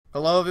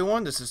Hello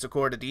everyone, this is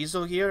Zecoa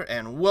Diesel here,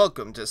 and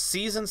welcome to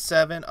Season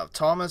 7 of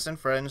Thomas and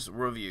Friends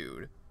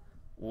Reviewed.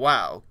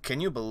 Wow,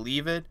 can you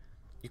believe it?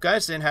 You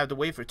guys didn't have to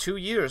wait for 2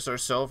 years or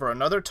so for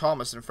another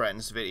Thomas and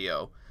Friends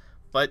video.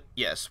 But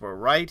yes, we're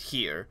right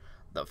here,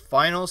 the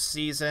final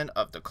season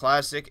of the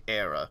classic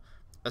era.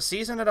 A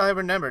season that I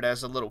remembered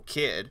as a little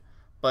kid,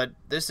 but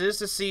this is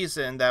the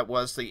season that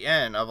was the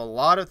end of a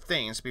lot of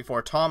things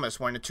before Thomas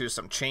went into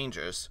some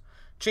changes.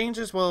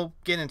 Changes we'll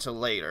get into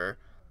later.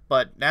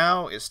 But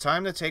now it's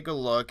time to take a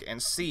look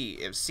and see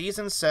if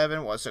Season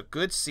 7 was a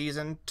good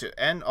season to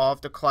end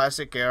off the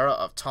classic era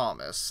of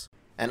Thomas.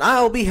 And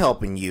I'll be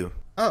helping you.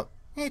 Oh,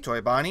 hey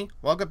ToyBonnie,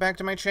 welcome back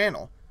to my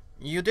channel.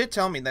 You did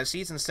tell me that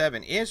Season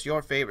 7 is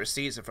your favorite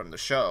season from the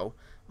show,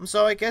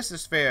 so I guess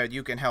it's fair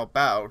you can help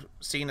out,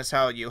 seeing as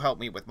how you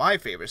helped me with my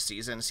favorite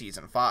season,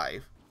 Season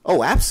 5.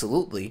 Oh,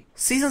 absolutely.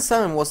 Season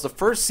 7 was the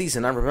first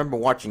season I remember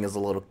watching as a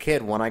little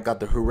kid when I got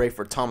the Hooray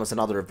for Thomas and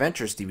Other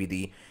Adventures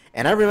DVD,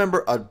 and I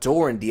remember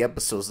adoring the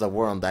episodes that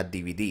were on that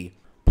DVD.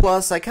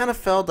 Plus, I kind of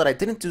felt that I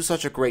didn't do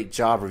such a great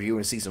job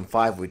reviewing Season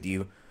 5 with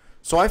you,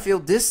 so I feel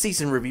this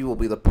season review will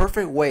be the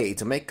perfect way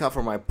to make up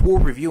for my poor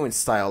reviewing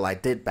style I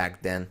did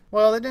back then.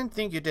 Well, I didn't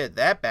think you did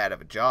that bad of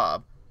a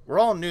job. We're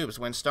all noobs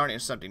when starting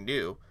something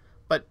new.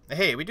 But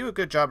hey, we do a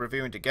good job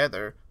reviewing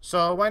together,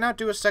 so why not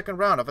do a second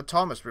round of a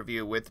Thomas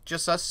review with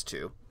just us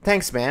two?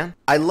 Thanks, man.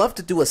 I'd love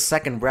to do a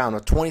second round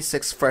of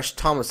 26 fresh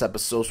Thomas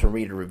episodes for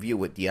me to review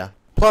with ya.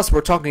 Plus,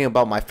 we're talking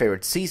about my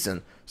favorite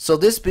season, so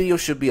this video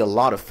should be a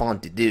lot of fun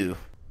to do.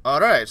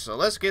 Alright, so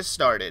let's get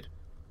started.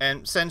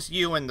 And since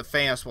you and the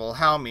fans will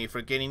hound me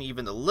for getting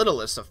even the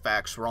littlest of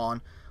facts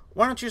wrong,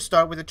 why don't you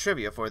start with the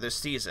trivia for this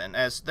season,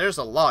 as there's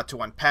a lot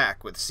to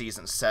unpack with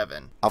Season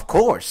 7. Of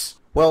course.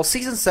 Well,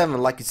 Season 7,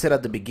 like you said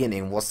at the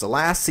beginning, was the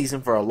last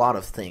season for a lot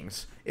of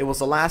things. It was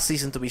the last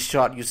season to be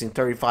shot using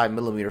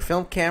 35mm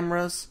film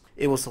cameras.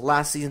 It was the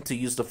last season to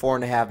use the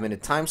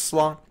 4.5-minute time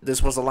slot.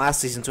 This was the last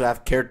season to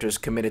have characters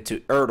committed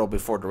to Ertl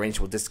before the range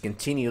was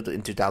discontinued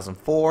in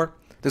 2004.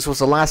 This was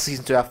the last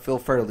season to have Phil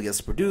Fairley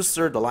as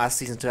producer, the last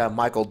season to have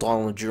Michael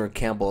Donald and Julian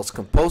Campbell as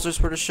composers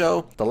for the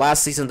show, the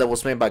last season that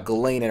was made by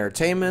Ghislaine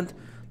Entertainment,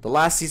 the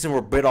last season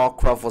where Britt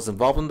Allcroft was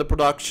involved in the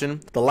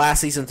production, the last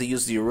season to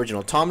use the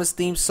original Thomas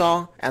theme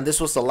song, and this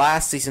was the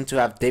last season to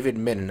have David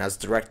Midden as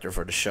director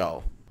for the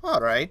show.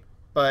 Alright,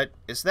 but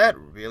is that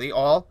really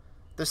all?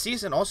 The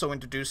season also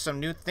introduced some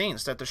new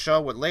things that the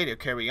show would later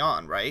carry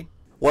on, right?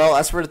 Well,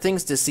 as for the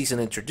things this season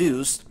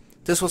introduced,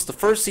 this was the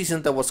first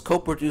season that was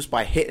co-produced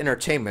by Hit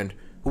Entertainment,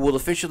 who will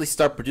officially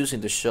start producing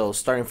the show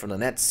starting from the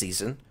next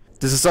season.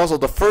 This is also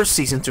the first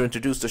season to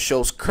introduce the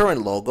show's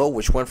current logo,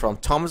 which went from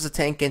Thomas the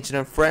Tank Engine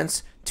and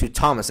Friends to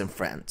Thomas and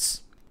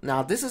Friends.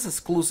 Now, this is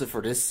exclusive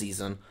for this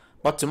season,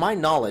 but to my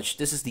knowledge,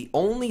 this is the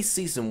only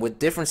season with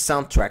different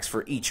soundtracks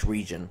for each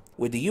region,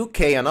 with the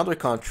UK and other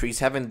countries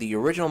having the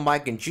original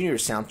Mike and Jr.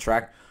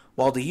 soundtrack,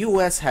 while the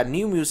US had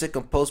new music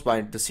composed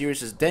by the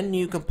series' then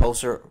new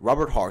composer,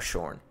 Robert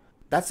Hartshorn.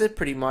 That's it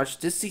pretty much.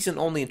 This season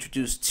only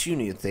introduced 2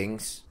 new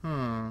things.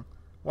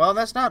 Well,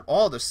 that's not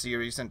all the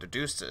series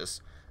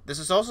introduces. This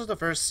is also the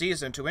first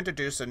season to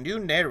introduce a new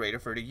narrator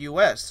for the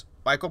US,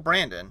 Michael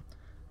Brandon.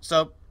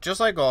 So,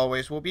 just like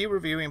always, we'll be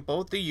reviewing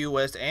both the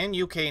US and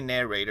UK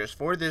narrators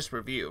for this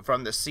review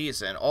from the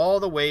season all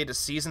the way to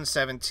Season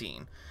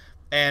 17.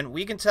 And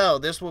we can tell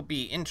this will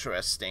be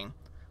interesting.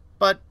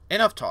 But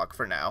enough talk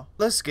for now.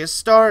 Let's get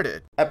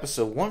started.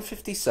 Episode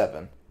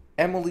 157,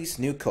 Emily's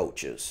New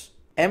Coaches.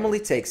 Emily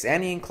takes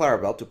Annie and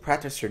Clarabelle to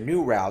practice her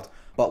new route,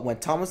 but when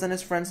Thomas and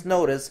his friends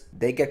notice,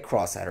 they get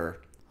cross at her.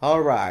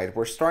 Alright,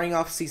 we're starting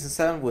off Season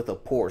 7 with a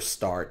poor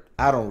start.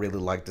 I don't really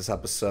like this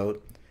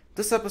episode.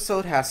 This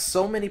episode has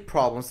so many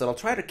problems that I'll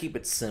try to keep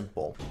it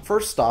simple.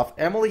 First off,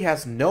 Emily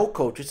has no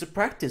coaches to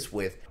practice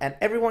with, and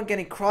everyone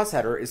getting cross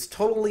at her is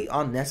totally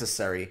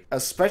unnecessary.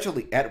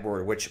 Especially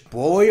Edward, which,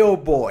 boy oh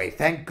boy,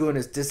 thank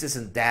goodness this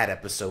isn't that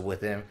episode with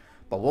him.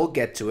 But we'll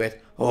get to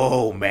it.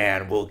 Oh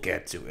man, we'll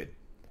get to it.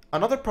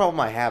 Another problem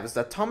I have is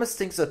that Thomas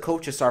thinks the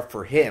coaches are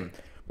for him,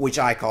 which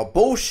I call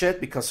bullshit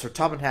because Sir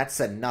Top and Hat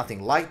said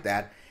nothing like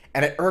that,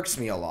 and it irks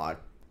me a lot.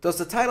 Does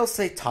the title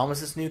say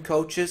Thomas's new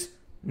coaches?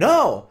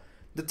 No!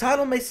 The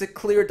title makes it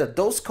clear that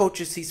those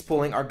coaches he's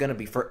pulling are gonna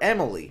be for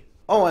Emily.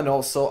 Oh, and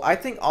also, I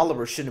think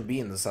Oliver shouldn't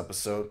be in this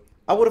episode.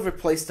 I would have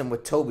replaced him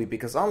with Toby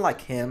because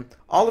unlike him,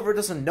 Oliver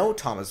doesn't know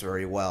Thomas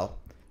very well.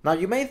 Now,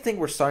 you may think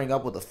we're starting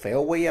up with a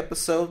failway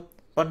episode,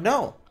 but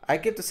no, I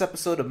give this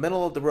episode a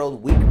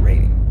middle-of-the-road weak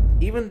rating.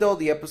 Even though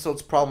the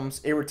episode's problems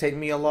irritate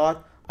me a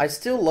lot, I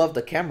still love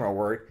the camera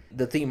work,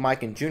 the theme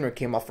Mike and Jr.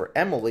 came up for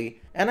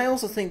Emily, and I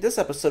also think this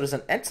episode is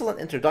an excellent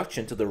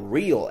introduction to the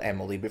real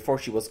Emily before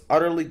she was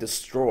utterly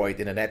destroyed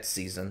in the next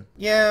season.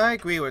 Yeah, I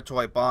agree with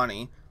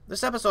ToyBonnie.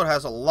 This episode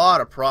has a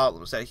lot of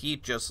problems that he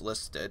just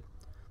listed.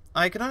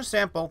 I can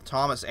understand both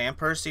Thomas and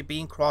Percy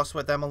being cross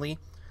with Emily.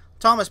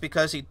 Thomas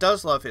because he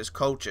does love his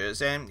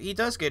coaches, and he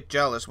does get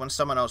jealous when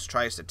someone else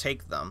tries to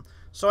take them,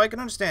 so I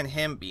can understand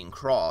him being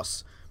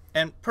cross.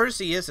 And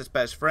Percy is his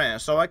best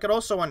friend, so I could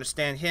also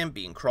understand him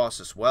being cross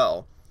as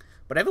well.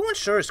 But everyone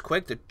sure is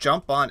quick to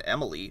jump on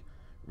Emily.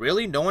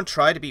 Really, no one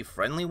tried to be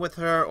friendly with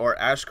her or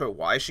ask her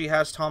why she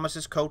has Thomas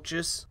as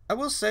coaches? I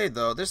will say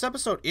though, this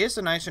episode is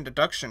a nice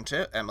introduction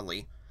to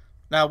Emily.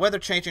 Now, whether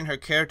changing her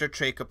character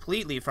trait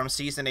completely from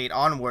Season 8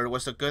 onward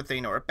was a good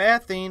thing or a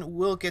bad thing,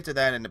 we'll get to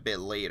that in a bit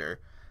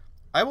later.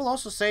 I will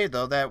also say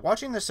though that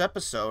watching this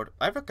episode,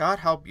 I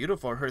forgot how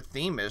beautiful her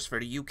theme is for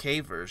the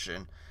UK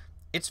version.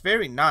 It's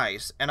very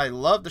nice, and I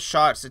love the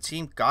shots the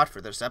team got for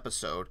this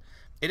episode.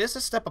 It is a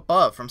step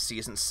above from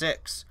Season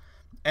 6.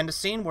 And the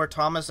scene where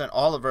Thomas and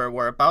Oliver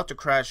were about to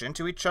crash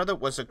into each other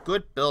was a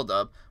good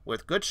build-up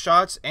with good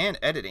shots and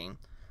editing.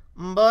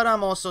 But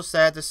I'm also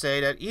sad to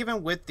say that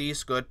even with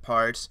these good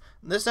parts,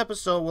 this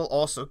episode will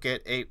also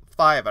get a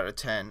 5 out of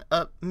 10,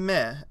 a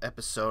meh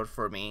episode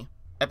for me.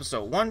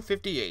 Episode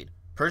 158,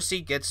 Percy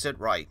Gets It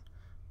Right.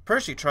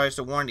 Percy tries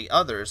to warn the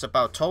others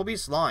about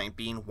Toby's line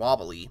being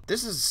wobbly.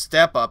 This is a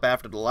step up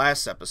after the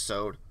last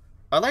episode.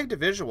 I like the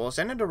visuals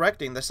and the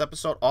directing this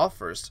episode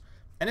offers,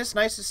 and it's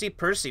nice to see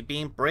Percy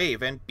being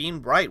brave and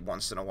being right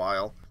once in a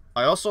while.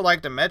 I also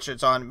like the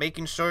methods on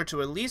making sure to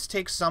at least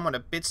take someone a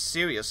bit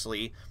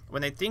seriously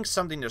when they think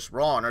something is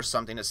wrong or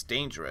something is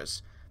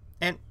dangerous.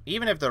 And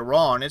even if they're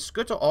wrong, it's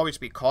good to always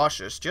be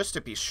cautious just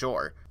to be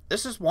sure.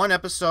 This is one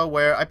episode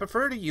where I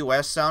prefer the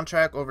US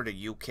soundtrack over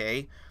the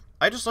UK.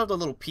 I just love the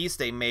little piece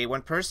they made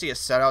when Percy is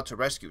set out to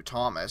rescue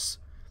Thomas.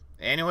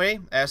 Anyway,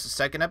 as the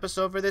second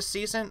episode for this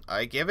season,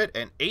 I give it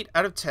an 8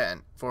 out of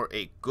 10 for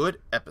a good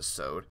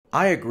episode.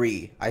 I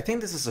agree. I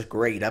think this is a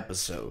great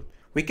episode.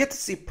 We get to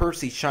see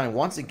Percy shine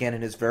once again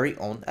in his very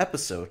own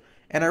episode,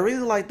 and I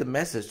really like the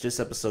message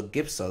this episode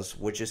gives us,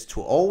 which is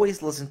to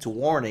always listen to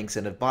warnings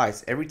and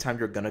advice every time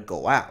you're gonna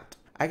go out.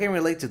 I can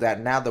relate to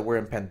that now that we're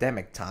in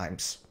pandemic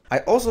times. I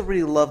also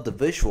really love the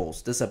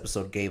visuals this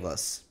episode gave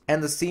us,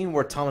 and the scene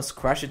where Thomas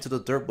crashed into the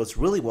dirt was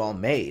really well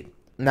made.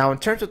 Now in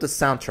terms of the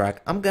soundtrack,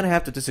 I'm gonna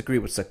have to disagree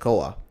with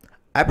Zecoa.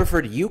 I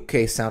prefer the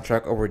UK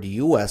soundtrack over the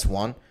US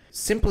one,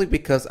 simply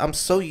because I'm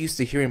so used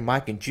to hearing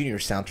Mike and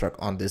Junior's soundtrack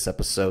on this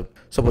episode.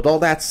 So with all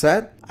that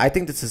said, I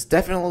think this is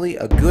definitely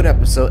a good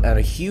episode and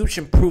a huge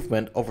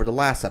improvement over the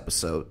last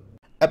episode.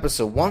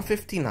 Episode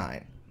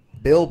 159,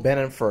 Bill, Ben,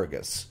 and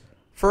Fergus.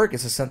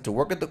 Fergus is sent to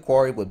work at the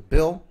quarry with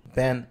Bill,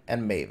 Ben,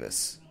 and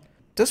Mavis.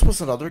 This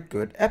was another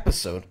good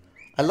episode.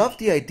 I loved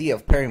the idea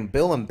of pairing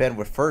Bill and Ben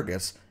with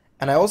Fergus,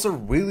 and I also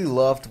really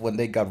loved when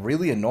they got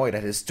really annoyed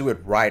at his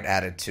do-it-right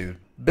attitude.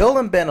 Bill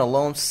and Ben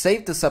alone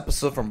saved this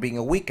episode from being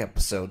a weak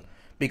episode,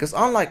 because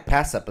unlike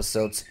past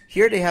episodes,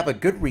 here they have a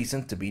good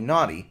reason to be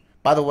naughty.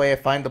 By the way, I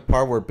find the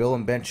part where Bill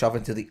and Ben shove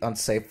into the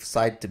unsafe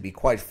side to be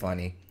quite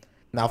funny.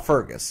 Now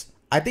Fergus.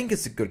 I think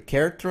it's a good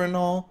character and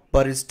all,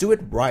 but his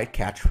do-it-right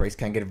catchphrase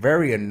can get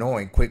very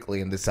annoying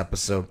quickly in this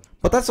episode.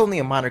 But that's only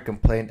a minor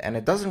complaint, and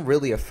it doesn't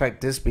really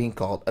affect this being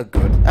called a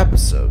good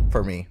episode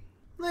for me.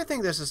 I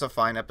think this is a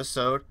fine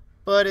episode,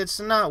 but it's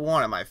not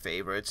one of my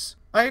favorites.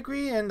 I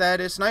agree in that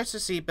it's nice to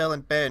see Bill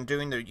and Ben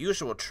doing their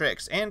usual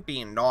tricks and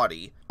being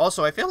naughty.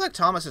 Also, I feel like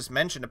Thomas's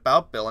mention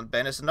about Bill and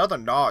Ben is another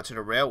nod to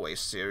the Railway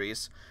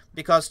series,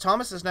 because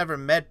Thomas has never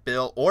met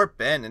Bill or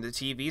Ben in the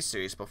TV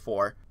series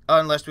before,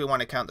 unless we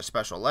want to count the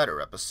special letter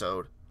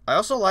episode. I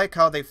also like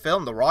how they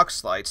filmed the rock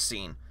slide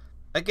scene.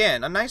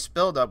 Again, a nice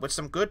build-up with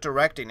some good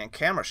directing and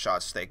camera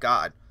shots they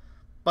got.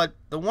 But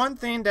the one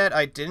thing that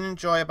I didn't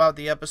enjoy about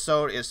the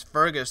episode is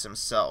Fergus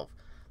himself.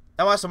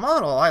 Now as a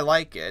model, I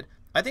like it.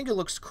 I think it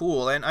looks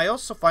cool, and I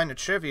also find the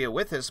trivia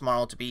with his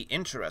model to be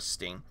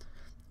interesting.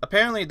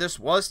 Apparently this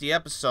was the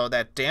episode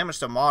that damaged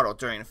the model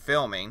during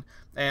filming,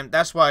 and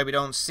that's why we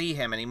don't see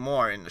him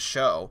anymore in the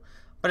show.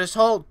 But his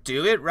whole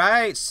do it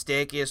right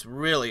stick is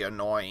really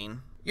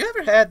annoying. You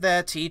ever had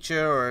that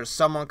teacher or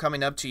someone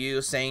coming up to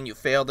you saying you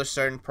failed a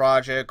certain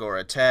project or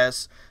a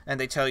test, and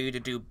they tell you to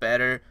do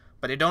better,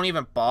 but they don't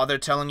even bother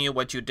telling you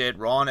what you did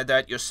wrong and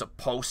that you're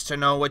supposed to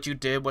know what you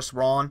did was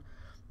wrong?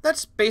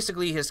 That's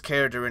basically his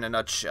character in a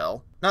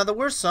nutshell. Now there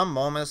were some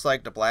moments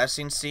like the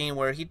blasting scene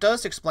where he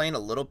does explain a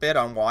little bit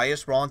on why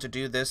it's wrong to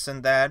do this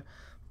and that,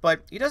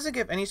 but he doesn't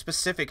give any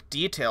specific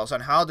details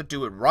on how to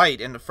do it right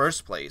in the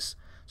first place.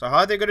 So how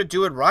are they going to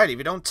do it right if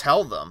you don't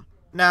tell them?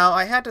 Now,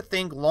 I had to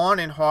think long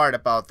and hard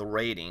about the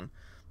rating.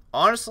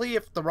 Honestly,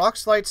 if the rock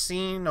slide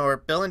scene or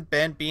Bill and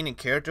Ben being in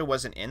character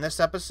wasn't in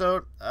this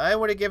episode, I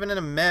would have given it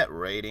a meh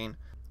rating.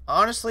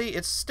 Honestly,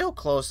 it's still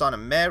close on a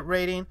meh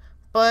rating,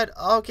 but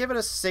I'll give it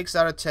a 6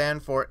 out of 10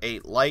 for a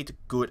light,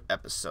 good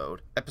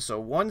episode.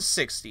 Episode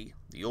 160,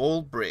 The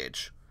Old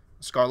Bridge.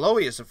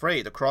 Skarloey is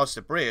afraid to cross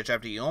the bridge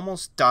after he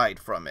almost died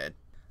from it.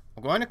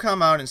 I'm going to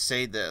come out and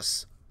say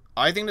this.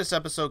 I think this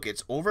episode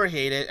gets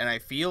overhated and I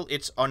feel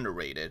it's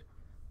underrated.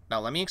 Now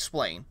let me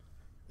explain.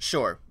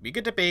 Sure, we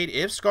could debate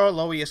if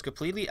Skarloey is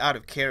completely out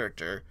of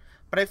character,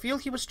 but I feel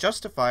he was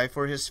justified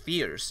for his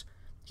fears.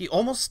 He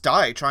almost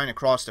died trying to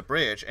cross the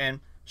bridge, and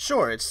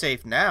sure, it's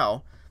safe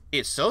now.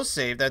 It's so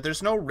safe that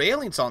there's no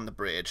railings on the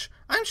bridge.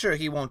 I'm sure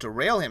he won't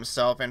derail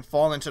himself and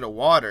fall into the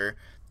water.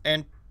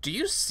 And do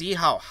you see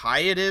how high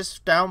it is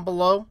down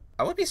below?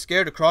 I would be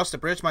scared to cross the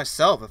bridge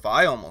myself if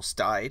I almost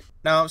died.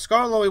 Now, if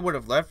Skarloey would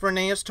have left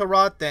Rhaenyra's to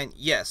rot, then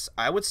yes,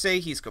 I would say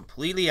he's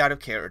completely out of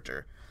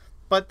character.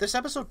 But this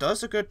episode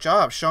does a good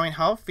job showing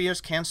how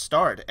fears can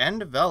start and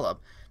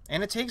develop,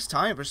 and it takes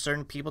time for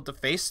certain people to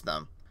face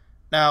them.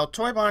 Now,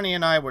 ToyBonnie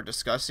and I were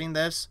discussing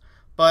this,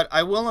 but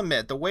I will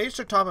admit the way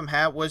Sir Topham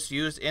Hatt was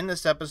used in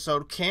this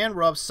episode can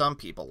rub some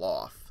people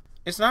off.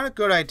 It's not a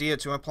good idea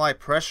to apply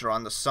pressure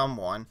onto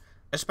someone,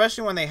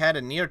 especially when they had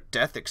a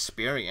near-death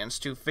experience,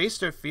 to face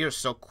their fears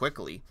so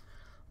quickly.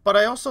 But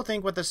I also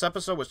think what this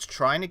episode was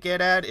trying to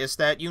get at is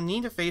that you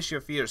need to face your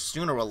fears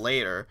sooner or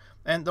later,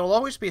 and there'll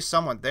always be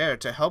someone there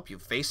to help you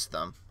face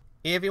them.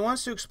 If he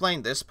wants to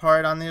explain this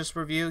part on this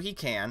review, he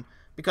can,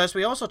 because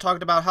we also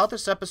talked about how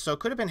this episode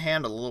could have been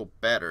handled a little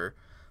better.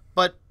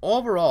 But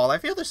overall, I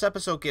feel this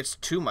episode gets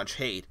too much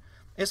hate.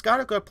 It's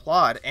got a good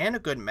plot and a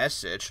good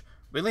message,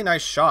 really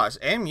nice shots,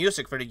 and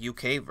music for the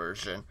UK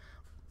version.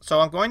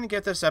 So I'm going to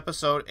give this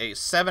episode a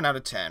 7 out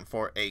of 10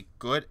 for a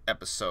good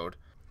episode.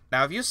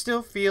 Now, if you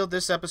still feel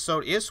this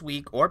episode is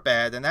weak or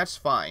bad, then that's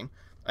fine.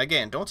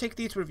 Again, don't take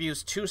these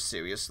reviews too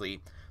seriously,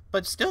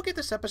 but still give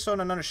this episode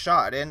another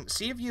shot and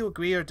see if you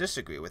agree or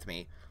disagree with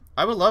me.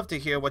 I would love to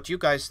hear what you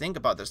guys think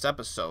about this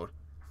episode.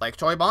 Like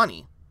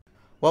ToyBonnie.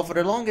 Well, for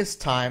the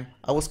longest time,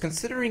 I was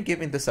considering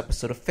giving this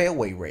episode a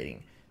failway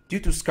rating,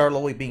 due to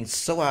Skarloey being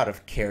so out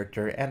of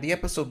character and the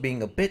episode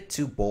being a bit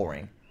too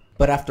boring.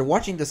 But after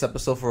watching this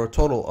episode for a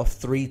total of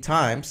 3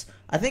 times,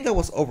 I think I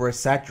was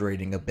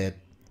over-exaggerating a bit,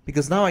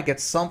 because now I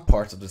get some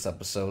parts of this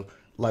episode,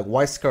 like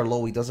why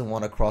Skarloey doesn't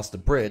want to cross the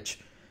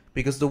bridge,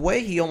 because the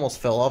way he almost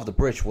fell off the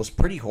bridge was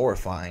pretty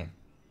horrifying.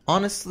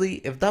 Honestly,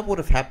 if that would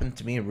have happened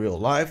to me in real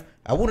life,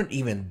 I wouldn't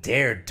even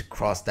dare to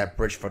cross that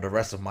bridge for the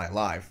rest of my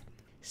life.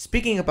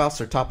 Speaking about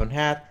Sir Topham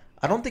Hatt,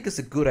 I don't think it's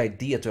a good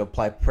idea to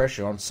apply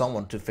pressure on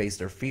someone to face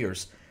their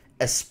fears,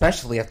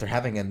 especially after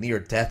having a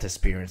near-death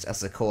experience,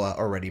 as Zecoa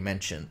already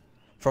mentioned.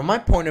 From my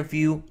point of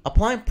view,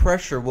 applying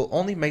pressure will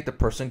only make the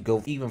person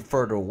go even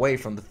further away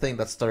from the thing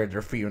that started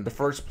their fear in the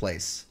first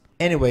place.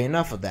 Anyway,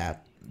 enough of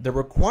that. There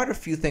were quite a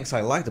few things I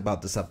liked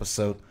about this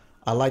episode.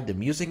 I liked the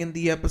music in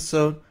the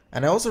episode,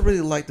 and I also really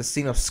liked the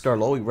scene of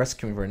Skarloey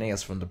rescuing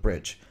Rhaenyra from the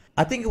bridge.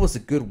 I think it was a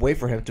good way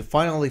for him to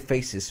finally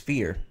face his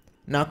fear.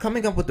 Now,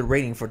 coming up with the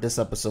rating for this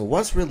episode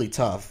was really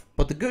tough,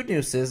 but the good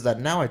news is that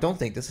now I don't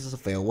think this is a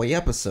failway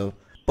episode.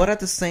 But at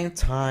the same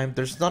time,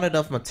 there's not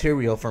enough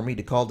material for me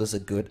to call this a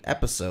good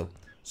episode.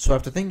 So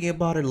after thinking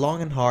about it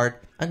long and hard,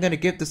 I'm gonna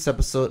give this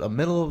episode a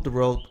middle of the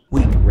road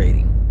weak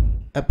rating.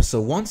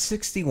 Episode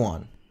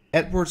 161,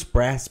 Edward's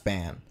Brass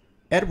Band.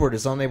 Edward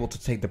is unable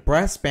to take the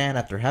brass band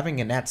after having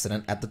an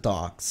accident at the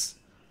docks.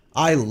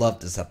 I love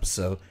this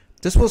episode.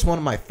 This was one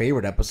of my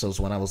favorite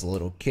episodes when I was a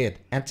little kid,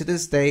 and to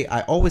this day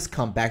I always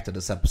come back to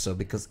this episode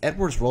because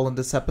Edward's role in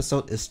this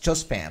episode is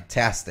just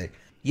fantastic.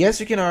 Yes,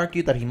 you can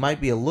argue that he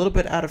might be a little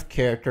bit out of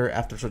character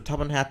after Sir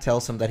Topham Hatt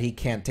tells him that he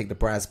can't take the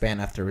brass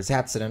band after his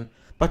accident,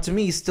 but to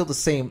me he's still the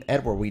same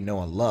Edward we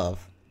know and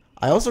love.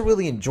 I also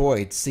really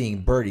enjoyed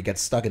seeing Bertie get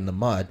stuck in the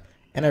mud,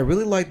 and I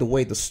really liked the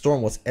way the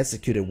storm was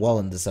executed well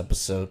in this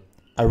episode.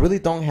 I really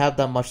don't have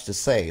that much to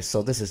say,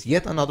 so this is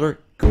yet another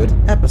good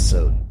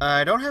episode.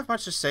 I don't have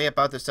much to say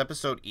about this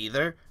episode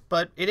either,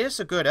 but it is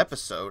a good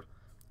episode.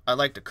 I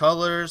like the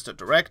colors, the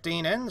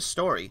directing, and the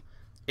story.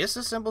 It's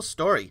a simple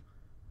story.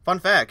 Fun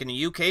fact, in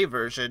the UK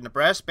version, the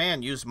brass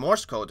band used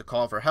Morse code to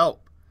call for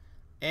help.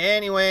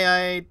 Anyway,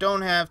 I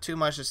don't have too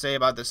much to say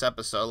about this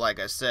episode, like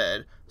I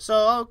said,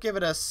 so I'll give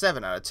it a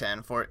 7 out of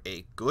 10 for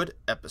a good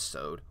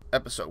episode.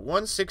 Episode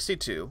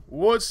 162,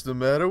 What's the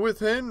Matter with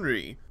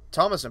Henry?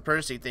 Thomas and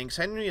Percy thinks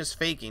Henry is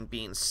faking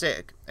being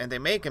sick, and they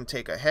make him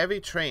take a heavy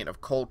train of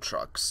coal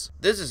trucks.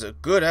 This is a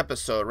good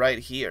episode right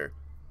here.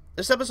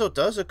 This episode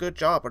does a good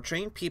job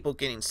portraying people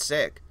getting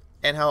sick,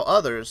 and how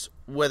others,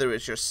 whether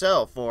it's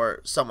yourself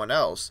or someone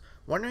else,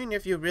 wondering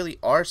if you really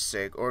are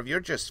sick or if you're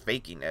just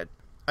faking it.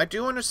 I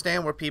do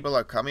understand where people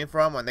are coming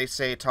from when they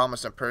say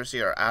Thomas and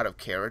Percy are out of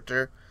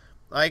character.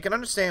 I can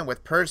understand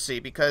with Percy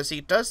because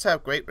he does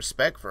have great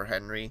respect for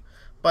Henry,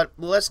 but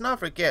let's not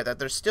forget that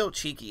they're still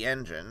cheeky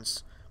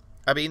engines.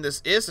 I mean,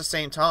 this is the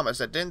same Thomas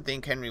that didn't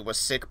think Henry was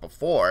sick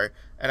before,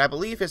 and I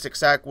believe his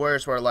exact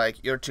words were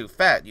like, "You're too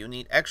fat, you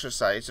need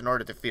exercise in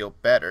order to feel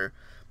better."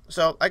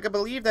 So I can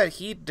believe that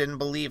he didn't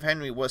believe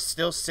Henry was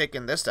still sick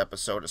in this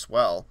episode as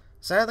well.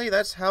 Sadly,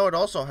 that's how it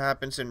also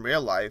happens in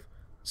real life.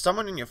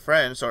 Someone in your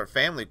friends or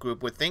family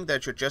group would think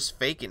that you're just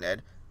faking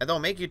it, and they'll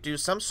make you do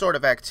some sort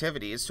of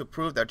activities to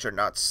prove that you're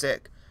not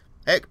sick.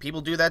 Heck,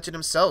 people do that to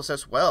themselves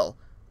as well,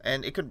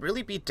 and it could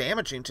really be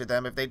damaging to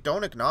them if they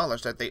don't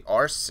acknowledge that they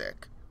are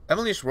sick.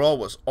 Emily's role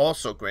was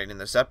also great in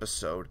this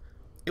episode.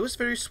 It was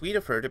very sweet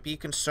of her to be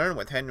concerned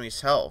with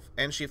Henry's health,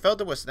 and she felt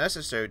it was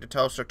necessary to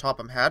tell Sir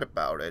Topham Hatt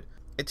about it.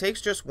 It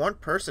takes just one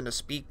person to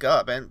speak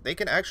up, and they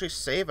can actually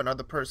save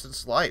another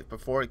person's life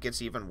before it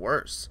gets even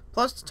worse.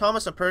 Plus,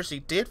 Thomas and Percy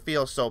did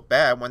feel so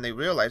bad when they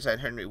realized that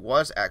Henry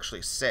was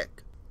actually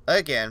sick.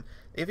 Again,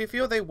 if you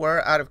feel they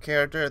were out of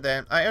character,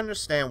 then I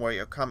understand where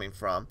you're coming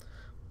from.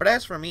 But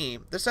as for me,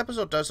 this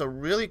episode does a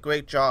really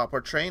great job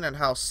portraying on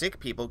how sick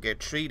people get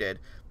treated,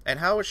 and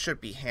how it should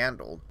be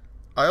handled.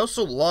 I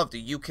also love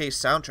the UK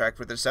soundtrack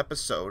for this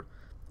episode.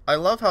 I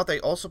love how they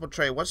also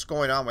portray what's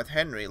going on with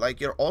Henry,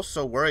 like you're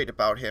also worried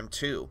about him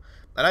too.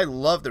 And I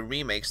love the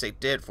remakes they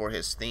did for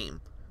his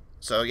theme.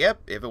 So yep,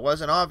 if it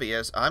wasn't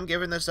obvious, I'm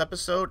giving this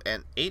episode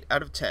an 8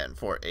 out of 10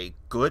 for a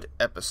good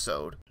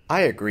episode.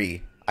 I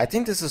agree. I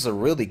think this is a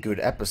really good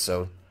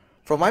episode.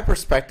 From my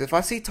perspective,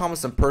 I see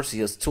Thomas and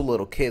Percy as two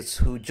little kids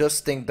who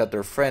just think that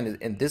their friend,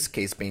 in this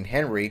case being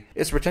Henry,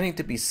 is pretending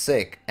to be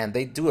sick, and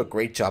they do a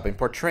great job in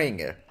portraying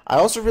it. I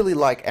also really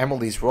like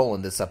Emily's role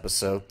in this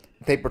episode.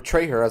 They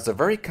portray her as a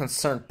very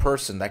concerned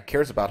person that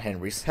cares about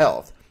Henry's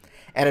health,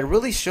 and it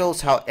really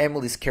shows how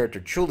Emily's character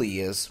truly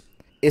is.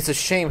 It's a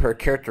shame her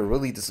character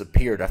really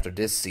disappeared after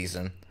this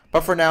season,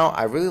 but for now,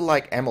 I really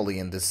like Emily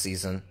in this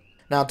season.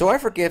 Now, do I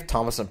forgive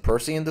Thomas and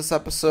Percy in this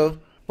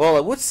episode? Well, I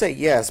would say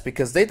yes,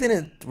 because they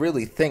didn't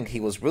really think he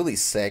was really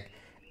sick,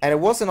 and it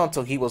wasn't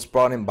until he was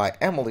brought in by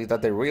Emily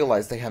that they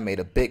realized they had made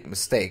a big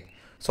mistake,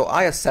 so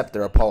I accept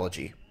their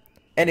apology.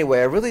 Anyway,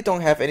 I really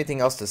don't have anything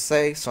else to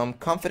say, so I'm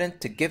confident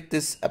to give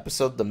this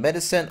episode the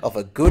medicine of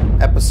a good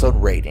episode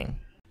rating.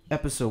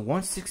 Episode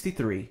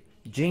 163,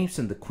 James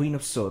and the Queen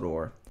of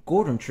Sodor.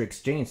 Gordon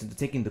tricks James into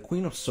taking the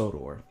Queen of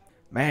Sodor.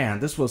 Man,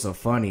 this was a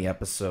funny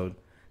episode.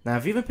 Now,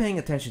 if you've been paying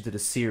attention to the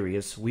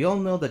series, we all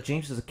know that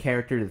James is a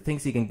character that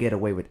thinks he can get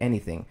away with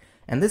anything,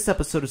 and this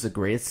episode is a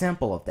great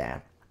example of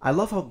that. I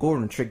love how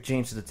Gordon tricked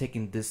James into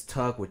taking this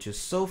tug, which is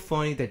so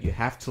funny that you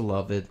have to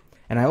love it.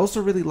 And I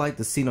also really like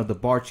the scene of the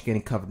barge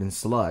getting covered in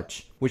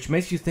sludge, which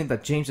makes you think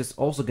that James is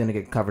also gonna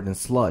get covered in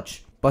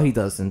sludge, but he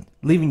doesn't,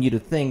 leaving you to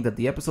think that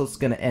the episode's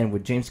gonna end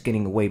with James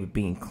getting away with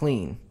being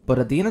clean. But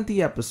at the end of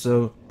the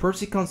episode,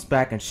 Percy comes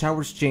back and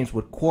showers James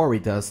with quarry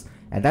dust,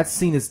 and that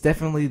scene is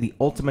definitely the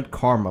ultimate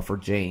karma for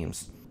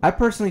James. I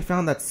personally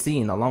found that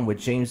scene, along with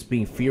James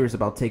being furious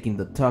about taking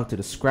the tug to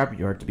the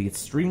scrapyard, to be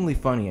extremely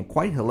funny and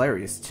quite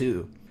hilarious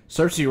too.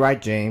 Serves you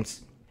right,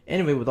 James.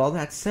 Anyway, with all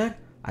that said,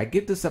 I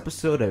give this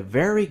episode a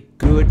very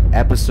good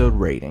episode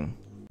rating.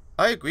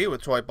 I agree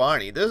with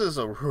ToyBonnie, this is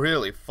a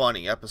really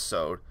funny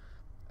episode.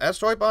 As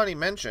ToyBonnie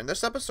mentioned,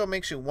 this episode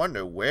makes you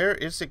wonder, where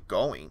is it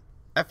going?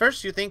 At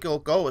first you think it'll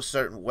go a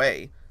certain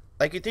way.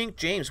 Like you think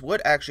James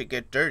would actually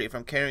get dirty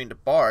from carrying the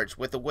barge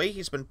with the way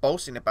he's been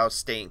boasting about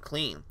staying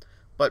clean.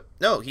 But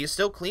no, he's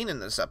still clean in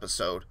this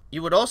episode.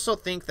 You would also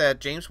think that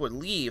James would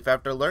leave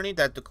after learning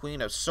that the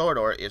Queen of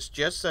Sodor is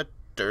just a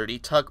dirty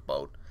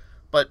tugboat.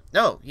 But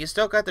no, he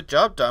still got the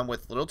job done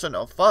with little to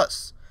no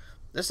fuss.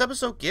 This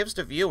episode gives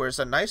the viewers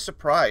a nice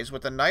surprise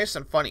with a nice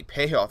and funny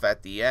payoff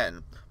at the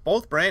end.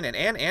 Both Brandon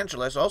and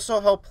Angelus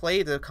also help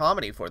play the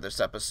comedy for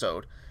this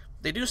episode.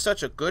 They do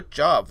such a good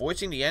job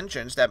voicing the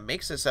engines that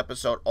makes this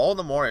episode all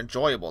the more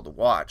enjoyable to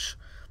watch.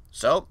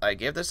 So, I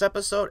give this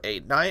episode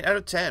a 9 out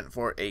of 10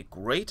 for a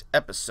great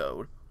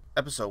episode.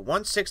 Episode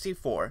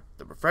 164,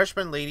 The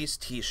Refreshment Lady's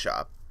Tea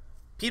Shop.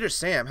 Peter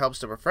Sam helps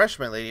the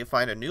Refreshment Lady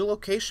find a new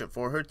location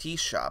for her tea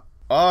shop.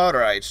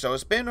 Alright, so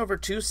it's been over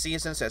 2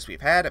 seasons since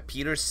we've had a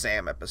Peter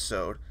Sam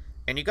episode,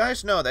 and you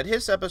guys know that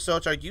his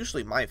episodes are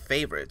usually my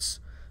favorites.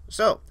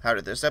 So, how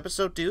did this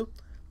episode do?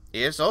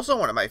 It's also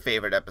one of my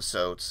favorite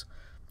episodes.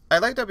 I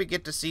like that we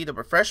get to see the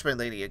Refreshment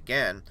Lady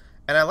again,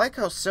 and I like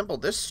how simple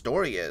this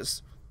story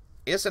is.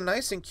 It's a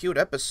nice and cute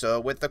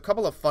episode with a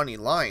couple of funny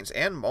lines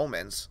and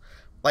moments,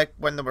 like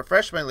when the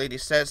Refreshment Lady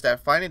says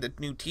that finding the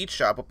new tea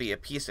shop will be a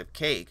piece of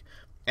cake,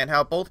 and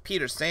how both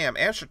Peter Sam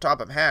and Sir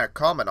Topham Hatt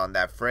comment on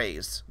that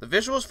phrase. The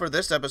visuals for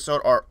this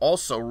episode are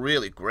also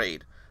really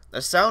great. The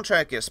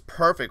soundtrack is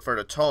perfect for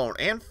the tone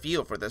and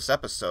feel for this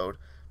episode.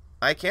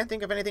 I can't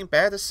think of anything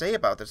bad to say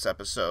about this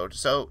episode,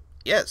 so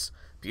yes,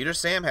 Peter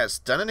Sam has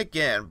done it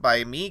again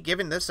by me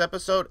giving this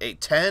episode a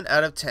 10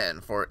 out of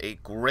 10 for a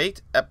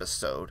great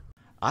episode.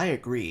 I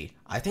agree.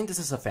 I think this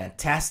is a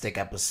fantastic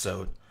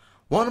episode.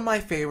 One of my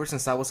favorites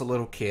since I was a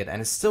little kid,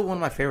 and it's still one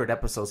of my favorite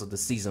episodes of the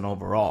season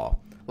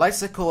overall. Like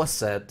Zecoa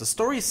said, the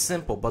story is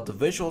simple, but the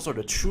visuals are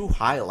the true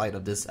highlight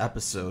of this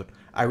episode.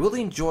 I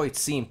really enjoyed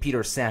seeing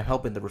Peter Sam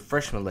helping the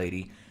Refreshment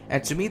Lady,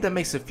 and to me that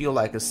makes it feel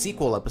like a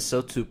sequel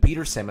episode to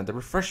Peter Sam and the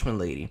Refreshment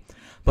Lady.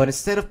 But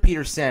instead of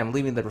Peter Sam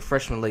leaving the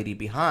Refreshment Lady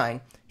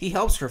behind, he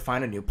helps her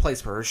find a new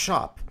place for her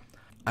shop.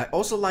 I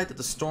also like that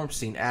the storm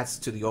scene adds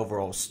to the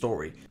overall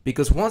story,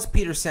 because once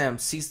Peter Sam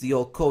sees the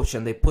old coach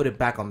and they put it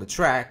back on the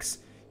tracks,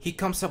 he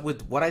comes up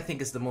with what I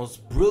think is the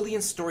most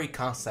brilliant story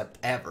concept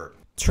ever,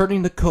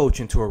 turning the coach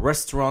into a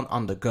restaurant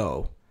on the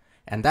go.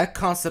 And that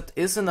concept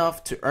is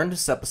enough to earn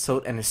this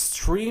episode an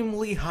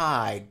extremely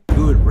high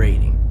good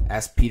rating.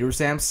 As Peter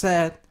Sam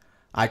said,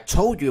 I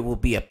told you it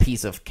would be a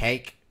piece of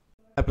cake.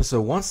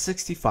 Episode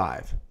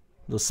 165,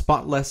 The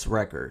Spotless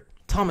Record.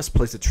 Thomas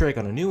plays a trick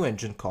on a new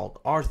engine called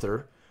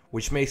Arthur,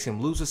 which makes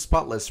him lose his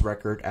Spotless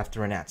Record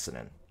after an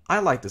accident. I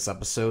like this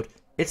episode.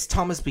 It's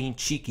Thomas being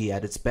cheeky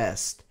at its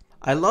best.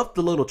 I love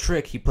the little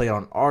trick he played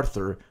on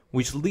Arthur,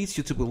 which leads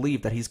you to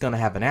believe that he's gonna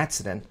have an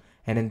accident,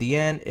 and in the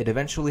end, it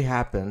eventually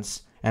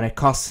happens, and it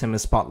costs him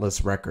his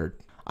Spotless Record.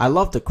 I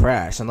love the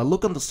crash, and the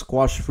look on the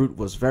squash fruit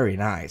was very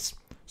nice.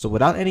 So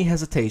without any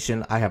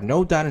hesitation, I have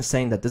no doubt in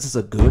saying that this is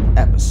a good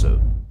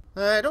episode.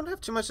 I don't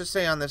have too much to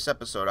say on this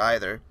episode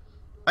either.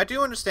 I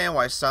do understand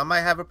why some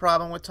might have a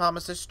problem with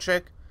Thomas's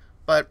trick,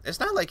 but it's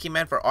not like he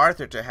meant for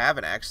Arthur to have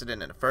an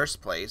accident in the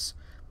first place,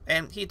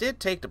 and he did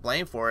take the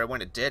blame for it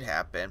when it did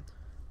happen.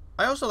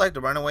 I also like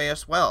the runaway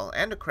as well,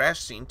 and the crash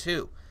scene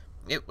too.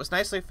 It was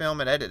nicely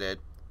filmed and edited.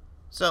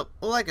 So,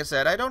 like I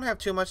said, I don't have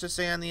too much to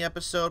say on the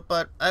episode,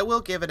 but I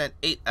will give it an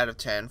 8 out of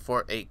 10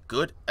 for a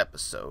good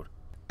episode.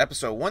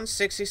 Episode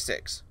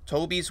 166,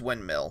 Toby's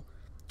Windmill.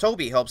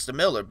 Toby helps the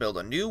miller build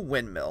a new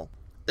windmill.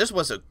 This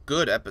was a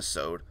good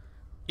episode.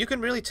 You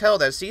can really tell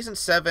that Season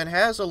 7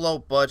 has a low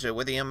budget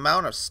with the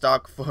amount of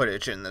stock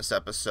footage in this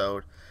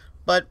episode.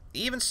 But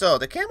even so,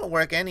 the camera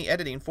work and the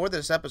editing for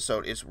this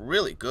episode is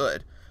really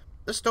good.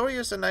 The story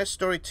is a nice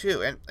story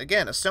too, and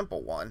again, a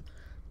simple one.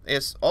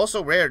 It's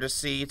also rare to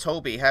see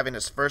Toby having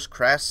his first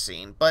crash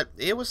scene, but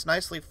it was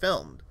nicely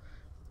filmed.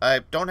 I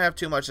don't have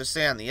too much to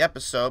say on the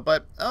episode,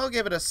 but I'll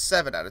give it a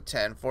 7 out of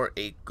 10 for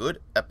a good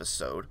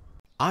episode.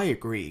 I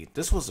agree,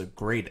 this was a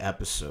great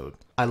episode.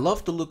 I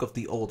loved the look of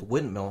the old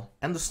windmill,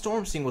 and the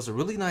storm scene was a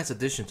really nice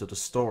addition to the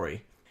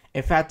story.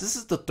 In fact, this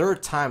is the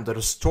third time that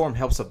a storm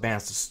helps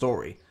advance the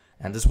story,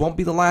 and this won't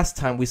be the last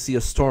time we see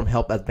a storm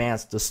help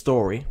advance the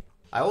story.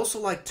 I also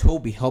like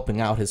Toby helping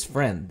out his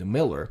friend, the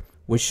miller,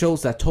 which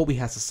shows that Toby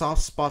has a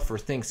soft spot for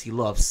things he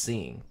loves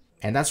seeing.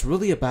 And that's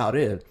really about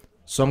it,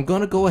 so I'm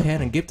gonna go ahead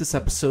and give this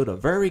episode a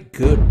very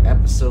good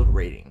episode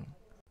rating.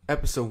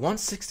 Episode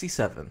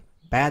 167,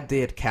 Bad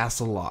Day at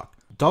Castle Loch.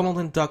 Donald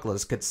and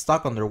Douglas get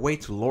stuck on their way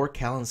to Lord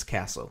Callan's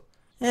castle.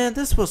 And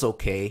this was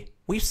okay.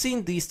 We've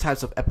seen these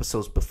types of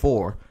episodes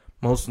before,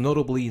 most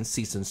notably in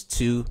seasons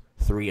 2,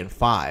 3, and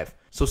 5.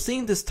 So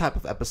seeing this type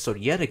of episode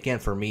yet again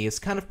for me is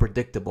kind of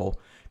predictable,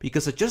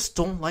 because I just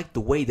don't like the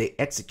way they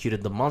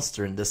executed the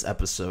monster in this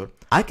episode.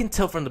 I can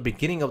tell from the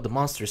beginning of the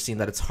monster scene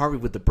that it's Harvey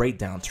with the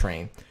breakdown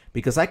train,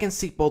 because I can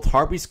see both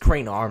Harvey's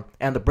crane arm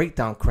and the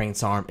breakdown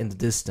crane's arm in the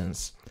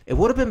distance. It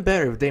would have been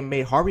better if they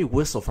made Harvey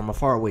whistle from a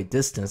faraway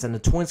distance and the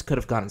twins could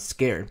have gotten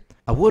scared.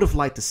 I would have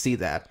liked to see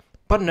that,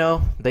 but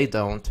no, they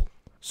don't.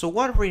 So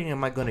what rating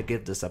am I going to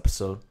give this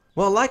episode?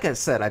 Well, like I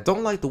said, I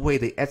don't like the way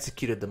they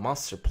executed the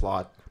monster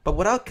plot, but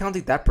without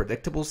counting that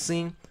predictable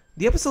scene,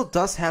 the episode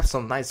does have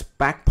some nice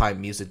bagpipe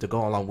music to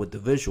go along with the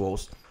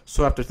visuals,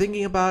 so after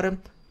thinking about it,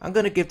 I'm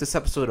gonna give this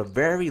episode a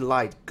very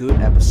light,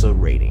 good episode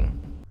rating.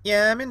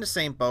 Yeah, I'm in the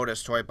same boat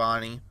as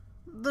ToyBonnie.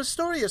 The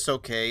story is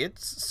okay,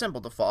 it's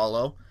simple to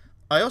follow.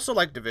 I also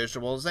like the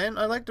visuals, and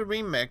I like the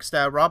remix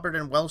that Robert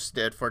and Welsh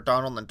did for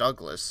Donald and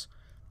Douglas.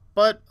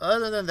 But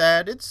other than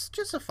that, it's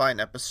just a fine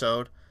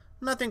episode.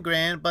 Nothing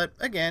grand, but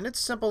again,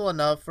 it's simple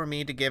enough for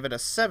me to give it a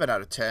 7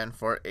 out of 10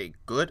 for a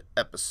good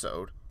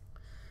episode.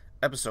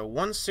 Episode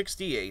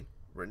 168,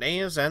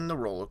 Reneus and the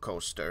Roller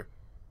Coaster.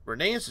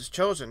 Reneus is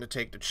chosen to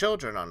take the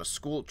children on a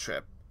school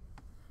trip.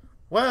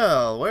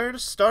 Well, where to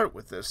start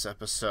with this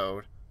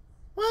episode?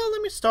 Well,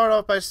 let me start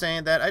off by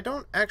saying that I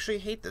don't actually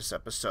hate this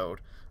episode.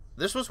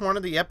 This was one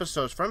of the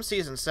episodes from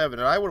Season 7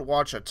 that I would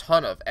watch a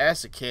ton of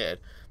as a kid,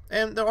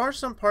 and there are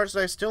some parts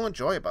that I still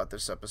enjoy about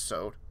this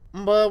episode.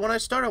 But when I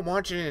started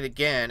watching it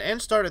again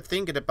and started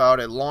thinking about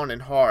it long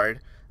and hard,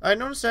 I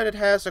noticed that it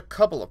has a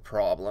couple of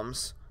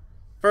problems.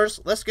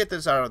 First, let's get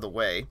this out of the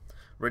way.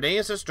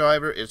 Reneus'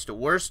 driver is the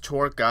worst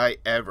tour guy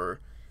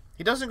ever.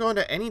 He doesn't go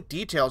into any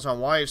details on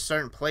why a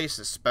certain place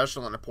is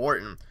special and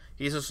important.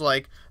 He's just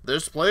like,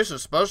 this place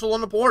is special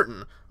and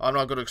important. I'm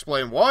not going to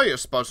explain why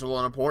it's special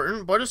and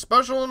important, but it's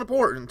special and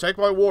important. Take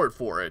my word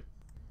for it.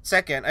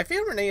 Second, I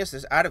feel Reneus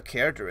is out of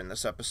character in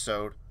this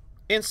episode.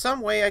 In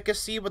some way, I can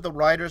see what the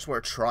writers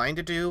were trying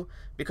to do,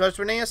 because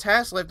Reneus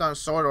has lived on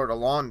Sodor the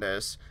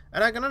longest,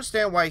 and I can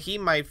understand why he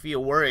might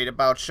feel worried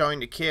about showing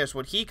the kids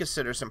what he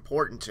considers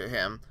important to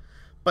him.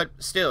 But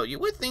still, you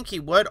would think he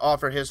would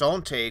offer his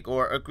own take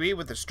or agree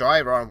with his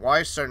driver on why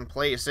a certain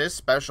place is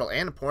special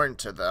and important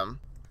to them.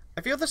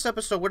 I feel this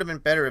episode would have been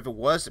better if it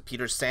was a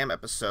Peter Sam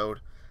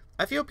episode.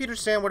 I feel Peter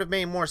Sam would have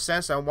made more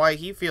sense on why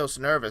he feels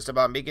nervous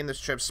about making this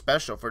trip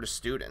special for the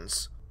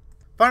students.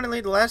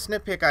 Finally, the last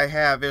nitpick I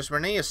have is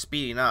Reneus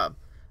speeding up.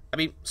 I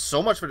mean,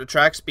 so much for the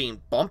tracks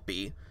being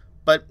bumpy,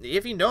 but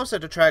if he knows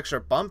that the tracks are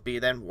bumpy,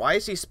 then why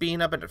is he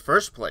speeding up in the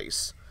first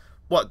place?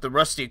 What, the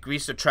Rusty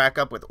greased the track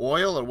up with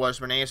oil, or was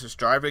Reneus'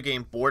 driver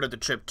getting bored of the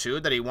trip too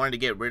that he wanted to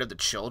get rid of the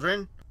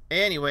children?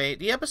 Anyway,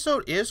 the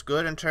episode is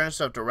good in terms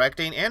of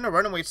directing, and the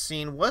runaway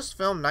scene was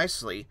filmed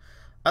nicely.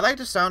 I like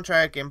the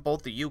soundtrack in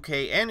both the UK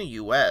and the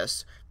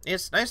US.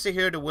 It's nice to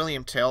hear the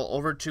William Tell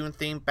overtune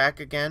theme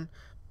back again,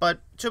 but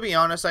to be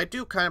honest, I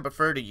do kind of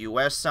prefer the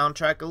US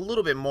soundtrack a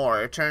little bit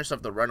more in terms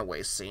of the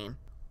runaway scene.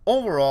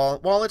 Overall,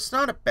 while it's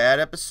not a bad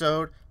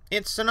episode,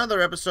 it's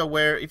another episode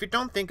where if you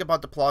don't think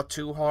about the plot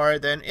too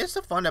hard, then it's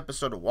a fun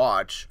episode to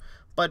watch.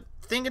 But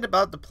thinking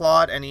about the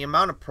plot and the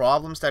amount of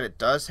problems that it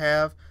does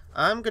have,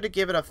 I'm going to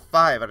give it a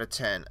 5 out of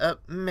 10, a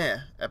meh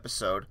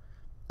episode.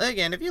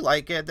 Again, if you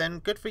like it, then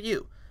good for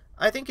you.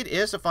 I think it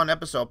is a fun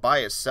episode by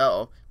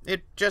itself,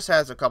 it just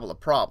has a couple of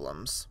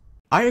problems.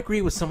 I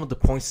agree with some of the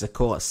points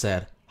Zecoa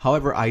said,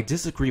 however I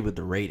disagree with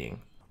the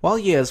rating. While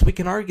yes, we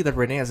can argue that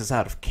Reneus is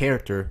out of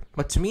character,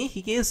 but to me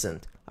he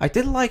isn't. I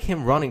did like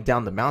him running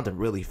down the mountain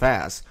really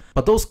fast,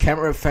 but those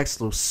camera effects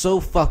look so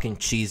fucking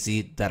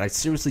cheesy that I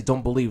seriously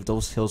don't believe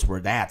those hills were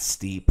that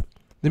steep.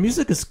 The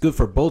music is good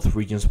for both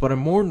regions, but I'm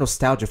more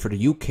nostalgic for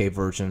the UK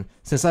version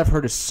since I've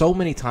heard it so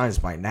many times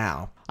by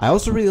now. I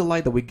also really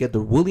like that we get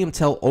the William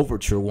Tell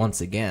Overture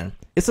once again.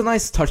 It's a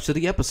nice touch to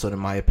the episode in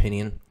my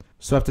opinion.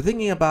 So after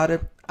thinking about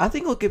it, I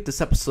think I'll give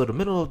this episode a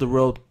middle of the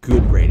road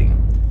good rating.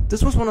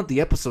 This was one of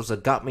the episodes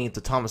that got me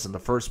into Thomas in the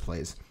first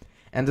place.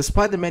 And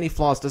despite the many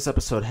flaws this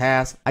episode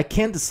has, I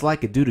can't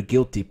dislike it due to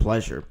guilty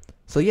pleasure.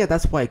 So yeah,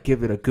 that's why I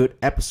give it a good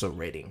episode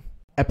rating.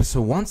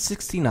 Episode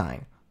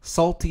 169,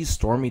 Salty's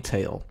Stormy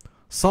Tale.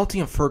 Salty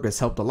and Fergus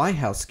help the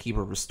lighthouse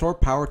keeper restore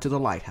power to the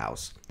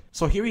lighthouse.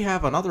 So here we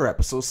have another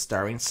episode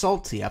starring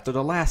Salty after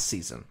the last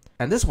season.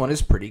 And this one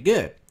is pretty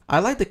good. I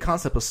like the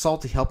concept of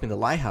Salty helping the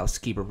lighthouse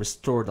keeper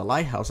restore the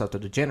lighthouse after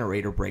the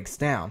generator breaks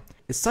down.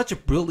 It's such a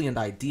brilliant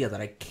idea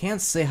that I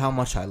can't say how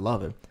much I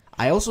love it.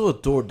 I also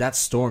adore that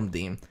storm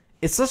theme.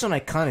 It's such an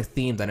iconic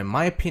theme that in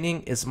my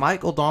opinion is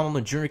Mike O'Donnell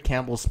and Jerry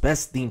Campbell's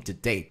best theme to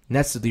date,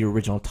 next to the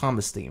original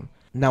Thomas theme.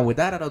 Now with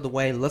that out of the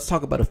way, let's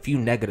talk about a few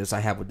negatives I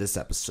have with this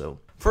episode.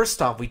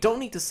 First off, we don't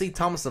need to see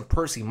Thomas and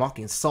Percy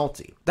mocking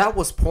Salty. That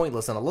was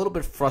pointless and a little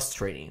bit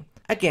frustrating.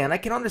 Again, I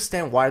can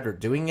understand why they're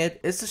doing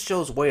it, it's the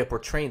show's way of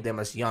portraying them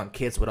as young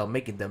kids without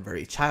making them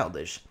very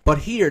childish. But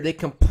here, they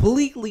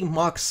completely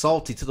mock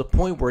Salty to the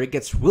point where it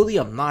gets really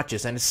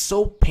obnoxious and is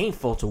so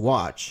painful to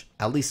watch,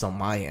 at least on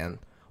my end.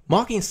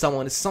 Mocking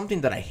someone is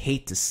something that I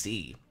hate to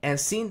see, and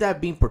seeing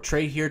that being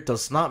portrayed here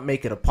does not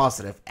make it a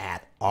positive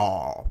at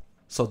all.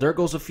 So there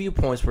goes a few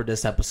points for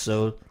this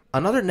episode.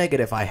 Another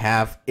negative I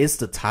have is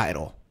the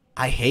title.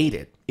 I hate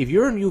it. If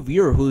you're a new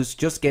viewer who's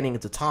just getting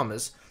into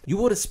Thomas, you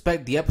would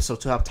expect the episode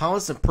to have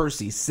Thomas and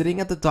Percy sitting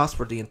at the docks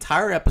for the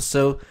entire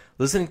episode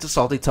listening to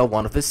Salty tell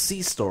one of his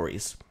sea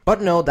stories.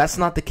 But no, that's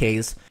not the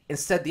case.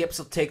 Instead, the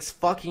episode takes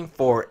fucking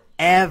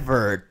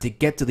forever to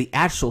get to the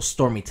actual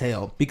stormy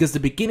tale because the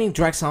beginning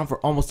drags on for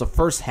almost the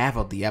first half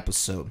of the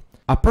episode.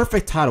 A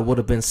perfect title would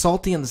have been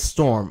Salty and the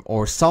Storm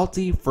or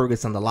Salty,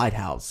 Fergus and the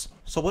Lighthouse.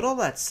 So with all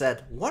that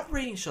said, what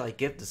rating should I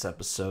give this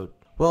episode?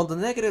 Well, the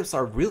negatives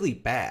are really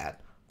bad,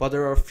 but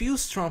there are a few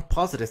strong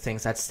positive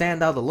things that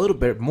stand out a little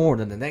bit more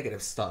than the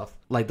negative stuff,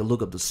 like the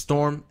look of the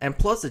storm, and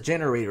plus the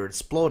generator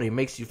exploding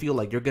makes you feel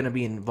like you're going to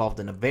be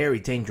involved in a very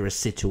dangerous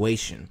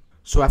situation.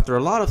 So after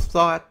a lot of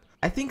thought,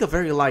 I think a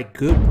very light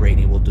good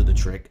rating will do the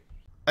trick.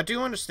 I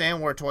do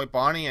understand where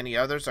ToyBonnie and the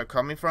others are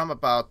coming from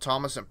about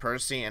Thomas and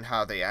Percy and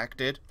how they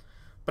acted,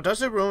 but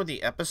does it ruin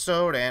the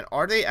episode and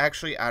are they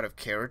actually out of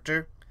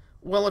character?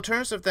 Well, in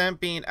terms of them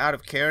being out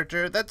of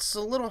character, that's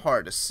a little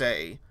hard to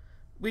say.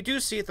 We do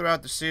see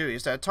throughout the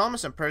series that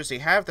Thomas and Percy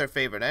have their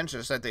favorite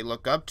engines that they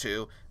look up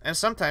to, and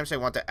sometimes they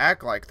want to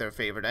act like their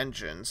favorite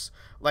engines,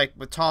 like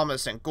with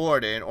Thomas and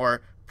Gordon,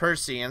 or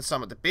Percy and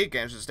some of the big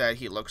engines that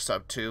he looks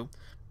up to.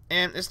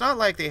 And it's not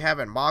like they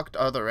haven't mocked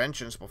other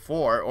engines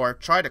before, or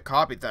tried to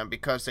copy them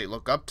because they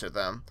look up to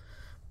them.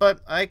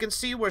 But I can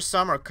see where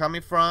some are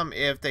coming from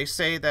if they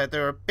say that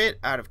they're a bit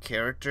out of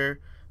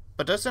character,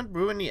 but doesn't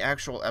ruin the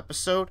actual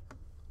episode?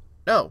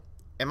 No,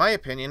 in my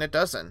opinion it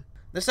doesn't.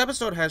 This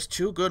episode has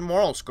two good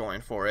morals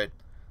going for it.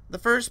 The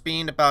first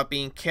being about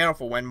being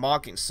careful when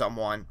mocking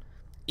someone.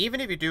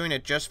 Even if you're doing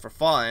it just for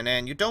fun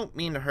and you don't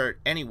mean to hurt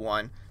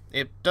anyone,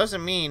 it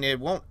doesn't mean it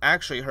won't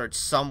actually hurt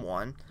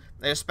someone,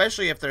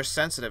 especially if they're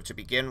sensitive to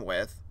begin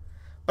with.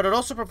 But it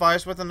also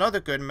provides with another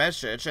good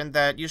message in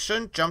that you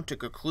shouldn't jump to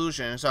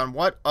conclusions on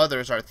what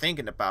others are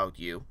thinking about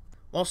you.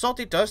 While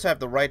Salty does have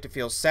the right to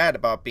feel sad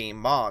about being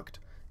mocked,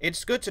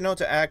 it's good to know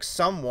to ask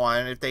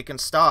someone if they can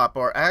stop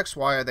or ask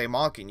why are they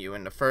mocking you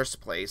in the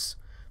first place,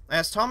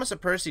 as Thomas and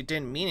Percy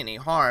didn't mean any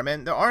harm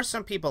and there are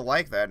some people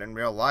like that in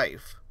real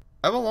life.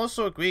 I will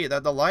also agree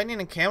that the lighting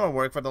and camera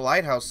work for the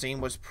lighthouse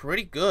scene was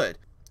pretty good,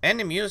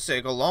 and the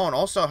music alone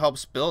also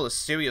helps build a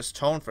serious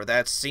tone for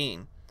that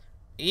scene,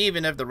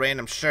 even if the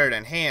random shirt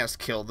and hands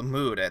kill the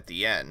mood at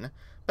the end.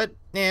 But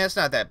it's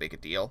not that big a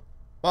deal.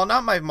 While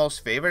not my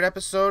most favorite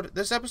episode,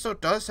 this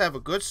episode does have a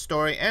good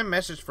story and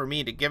message for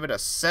me to give it a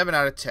 7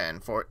 out of 10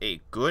 for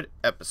a good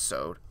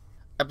episode.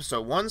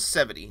 Episode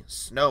 170,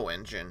 Snow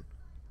Engine.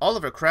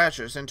 Oliver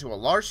crashes into a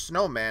large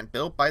snowman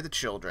built by the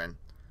children.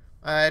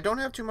 I don't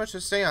have too much to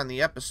say on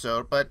the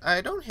episode, but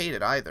I don't hate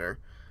it either.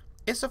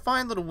 It's a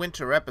fine little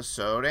winter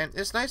episode, and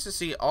it's nice to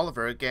see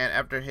Oliver again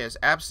after his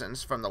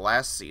absence from the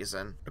last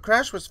season. The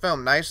crash was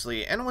filmed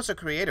nicely, and was a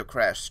creative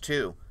crash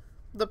too.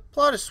 The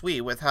plot is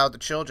sweet with how the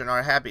children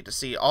are happy to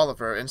see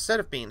Oliver instead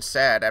of being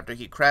sad after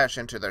he crashed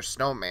into their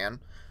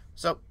snowman.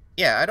 So,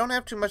 yeah, I don't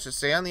have too much to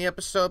say on the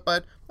episode,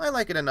 but I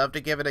like it enough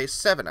to give it a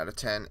 7 out of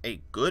 10,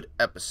 a good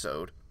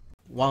episode.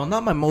 While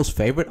not my most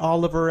favorite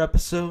Oliver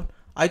episode,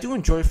 I do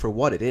enjoy it for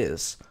what it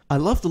is. I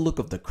love the look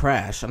of the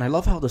crash, and I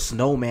love how the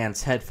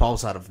snowman's head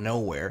falls out of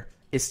nowhere.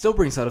 It still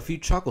brings out a few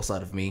chuckles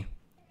out of me.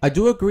 I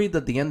do agree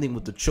that the ending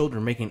with the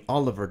children making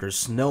Oliver their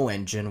snow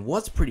engine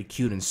was pretty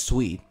cute and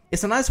sweet.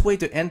 It's a nice way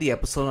to end the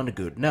episode on a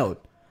good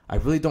note. I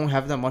really don't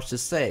have that much to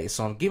say,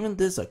 so I'm giving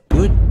this a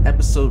good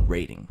episode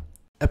rating.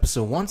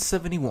 Episode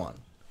 171,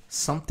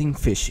 something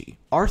fishy.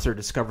 Arthur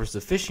discovers the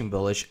fishing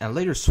village and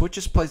later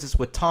switches places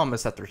with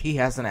Thomas after he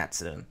has an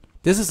accident.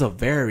 This is a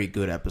very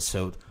good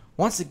episode.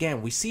 Once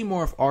again, we see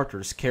more of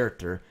Arthur's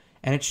character,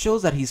 and it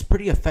shows that he's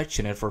pretty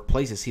affectionate for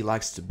places he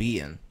likes to be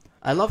in.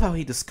 I love how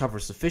he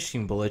discovers the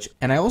fishing village,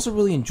 and I also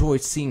really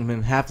enjoyed seeing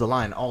him have the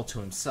line all to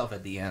himself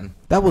at the end.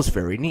 That was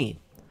very neat.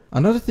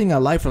 Another thing I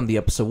liked from the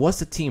episode was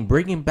the team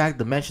bringing back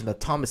the mention that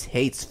Thomas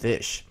hates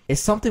fish.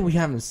 It's something we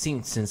haven't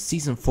seen since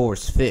Season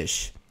 4's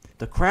Fish.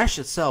 The crash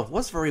itself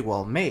was very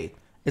well made.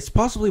 It's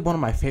possibly one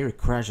of my favorite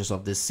crashes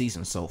of this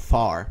season so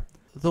far.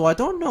 Though I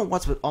don't know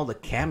what's with all the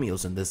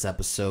cameos in this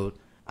episode.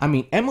 I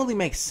mean, Emily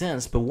makes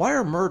sense, but why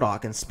are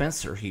Murdoch and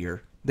Spencer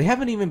here? They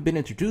haven't even been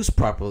introduced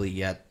properly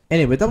yet.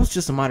 Anyway, that was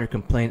just a minor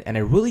complaint, and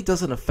it really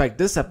doesn't affect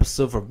this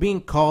episode for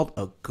being called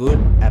a good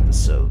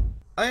episode.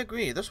 I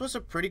agree, this was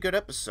a pretty good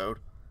episode.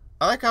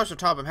 I like how Sir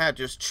Topham Hatt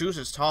just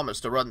chooses Thomas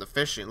to run the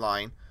fishing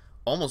line,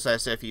 almost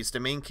as if he's the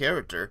main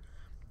character.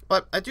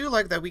 But I do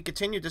like that we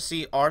continue to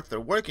see Arthur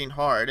working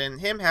hard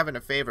and him having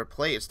a favorite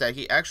place that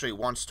he actually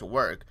wants to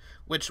work,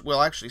 which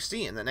we'll actually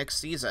see in the next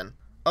season.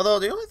 Although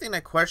the only thing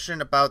I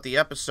question about the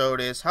episode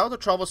is how the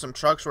troublesome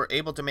trucks were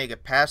able to make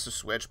it past the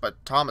switch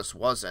but Thomas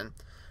wasn't.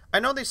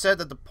 I know they said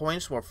that the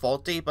points were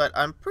faulty, but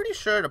I'm pretty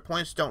sure the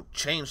points don't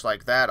change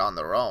like that on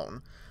their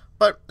own.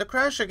 But the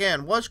crash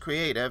again was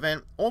creative,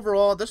 and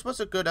overall this was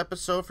a good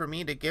episode for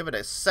me to give it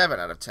a 7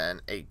 out of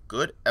 10, a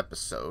good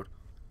episode.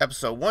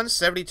 Episode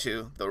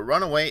 172, The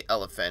Runaway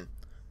Elephant.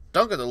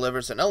 Duncan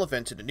delivers an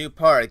elephant to the new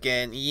park,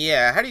 and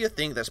yeah, how do you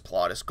think this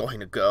plot is going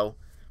to go?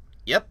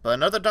 Yep,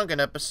 another Duncan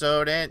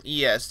episode, and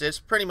yes, it's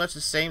pretty much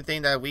the same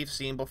thing that we've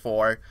seen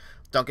before.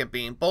 Duncan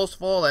being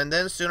boastful, and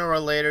then sooner or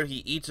later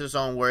he eats his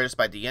own words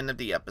by the end of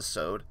the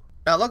episode.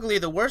 Now luckily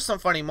there were some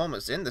funny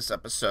moments in this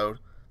episode.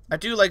 I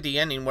do like the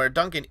ending where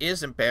Duncan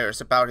is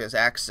embarrassed about his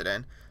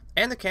accident,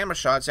 and the camera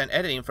shots and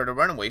editing for the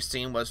runaway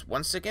scene was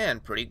once again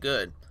pretty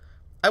good.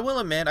 I will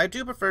admit, I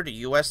do prefer the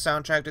US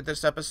soundtrack to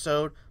this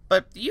episode,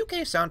 but the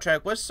UK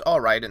soundtrack was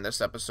alright in this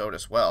episode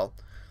as well.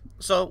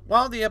 So,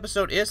 while the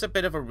episode is a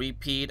bit of a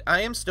repeat, I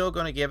am still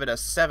going to give it a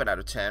 7 out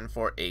of 10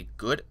 for a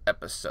good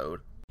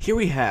episode. Here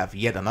we have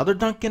yet another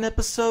Duncan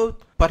episode,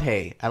 but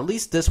hey, at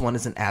least this one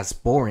isn't as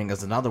boring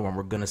as another one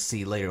we're gonna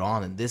see later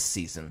on in this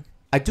season.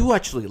 I do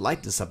actually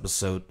like this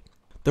episode.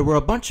 There were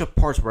a bunch of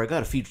parts where I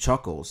got a few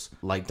chuckles,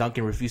 like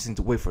Duncan refusing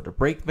to wait for the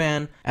brake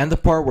van, and the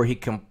part where he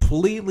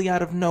completely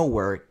out of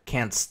nowhere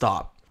can't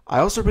stop. I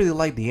also really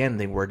like the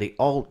ending where they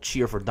all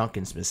cheer for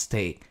Duncan's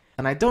mistake.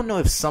 And I don't know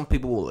if some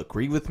people will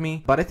agree with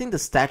me, but I think the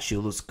statue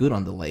looks good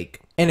on the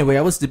lake. Anyway,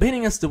 I was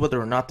debating as to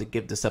whether or not to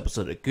give this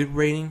episode a good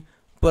rating,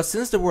 but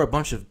since there were a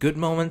bunch of good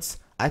moments,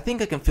 I think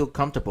I can feel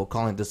comfortable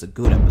calling this a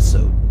good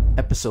episode.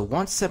 Episode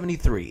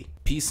 173,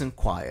 Peace and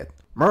Quiet.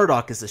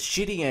 Murdoch is a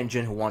shitty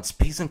engine who wants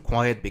peace and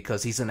quiet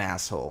because he's an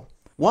asshole.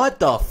 What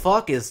the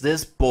fuck is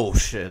this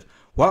bullshit?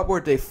 What were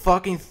they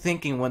fucking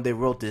thinking when they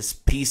wrote this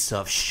piece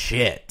of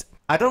shit?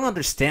 I don't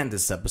understand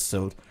this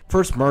episode.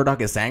 First, Murdoch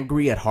is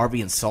angry at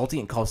Harvey and Salty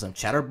and calls them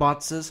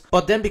chatterboxes,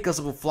 but then because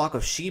of a flock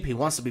of sheep, he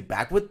wants to be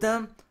back with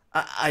them?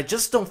 I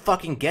just don't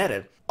fucking get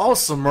it.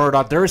 Also,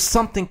 Murdoch, there is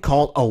something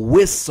called a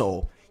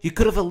whistle. You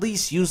could have at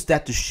least used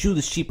that to shoo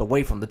the sheep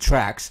away from the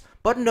tracks,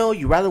 but no,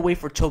 you rather wait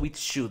for Toby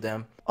to shoo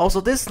them. Also,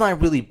 this line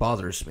really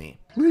bothers me.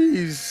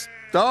 Please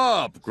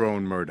stop,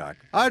 groaned Murdoch.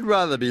 I'd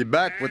rather be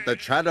back with the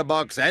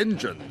chatterbox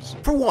engines.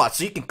 For what,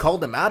 so you can call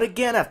them out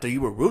again after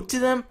you were rude to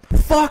them?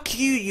 Fuck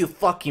you, you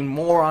fucking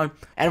moron.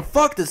 And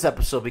fuck this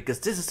episode because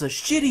this is a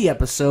shitty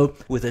episode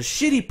with a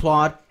shitty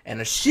plot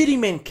and a shitty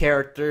main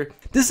character.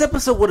 This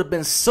episode would have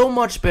been so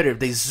much better if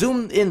they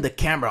zoomed in the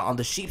camera on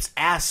the sheep's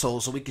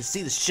assholes so we could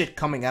see the shit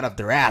coming out of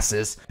their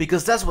asses,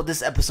 because that's what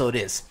this episode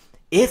is.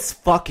 It's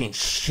fucking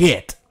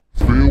shit.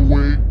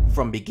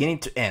 From beginning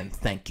to end,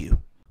 thank you.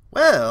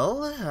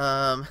 Well,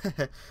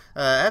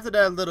 after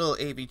that little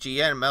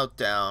AVGN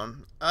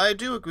meltdown, I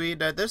do agree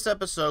that this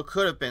episode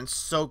could have been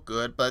so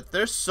good, but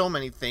there's so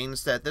many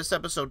things that this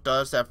episode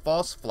does that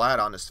falls flat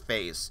on his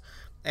face.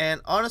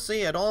 And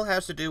honestly, it all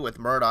has to do with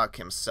Murdoch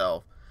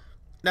himself.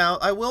 Now,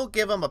 I will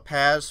give him a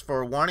pass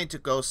for wanting to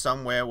go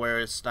somewhere where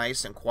it's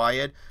nice and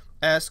quiet,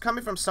 as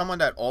coming from someone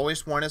that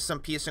always wanted some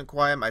peace and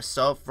quiet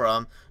myself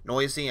from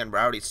noisy and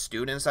rowdy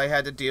students I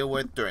had to deal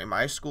with during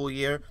my school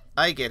year,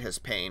 I get his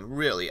pain,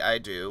 really I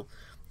do.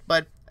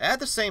 But at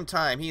the same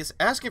time, he's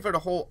asking for the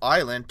whole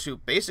island to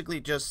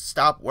basically just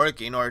stop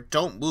working or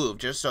don't move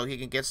just so he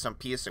can get some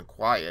peace and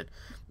quiet.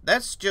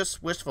 That's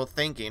just wishful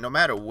thinking no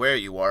matter where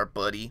you are,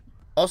 buddy.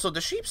 Also,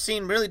 the sheep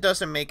scene really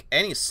doesn't make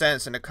any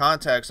sense in the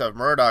context of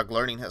Murdoch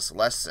learning his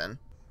lesson.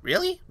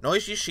 Really?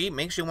 Noisy sheep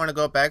makes you want to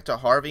go back to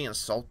Harvey and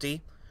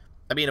Salty?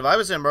 I mean, if I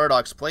was in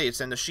Murdoch's place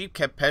and the sheep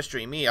kept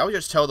pestering me, I would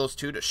just tell those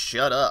two to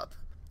shut up.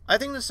 I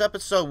think this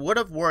episode would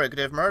have worked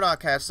if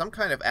Murdoch had some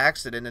kind of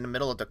accident in the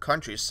middle of the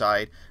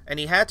countryside and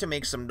he had to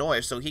make some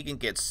noise so he can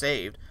get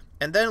saved,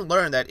 and then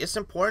learn that it's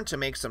important to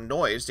make some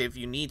noise if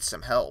you need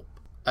some help.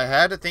 I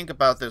had to think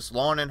about this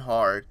long and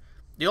hard.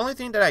 The only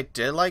thing that I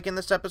did like in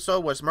this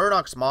episode was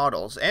Murdoch's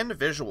models and the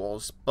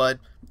visuals, but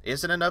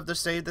is it enough to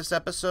save this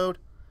episode?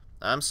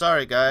 I'm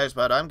sorry guys,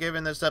 but I'm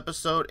giving this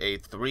episode a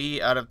 3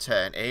 out of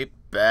 10. A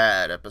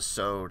bad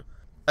episode.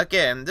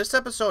 Again, this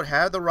episode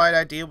had the right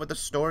idea with the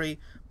story,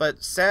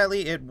 but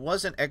sadly it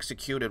wasn't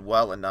executed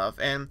well enough,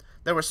 and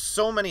there were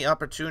so many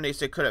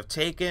opportunities it could have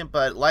taken,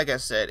 but like I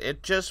said,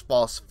 it just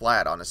falls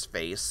flat on its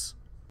face.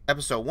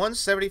 Episode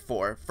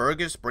 174,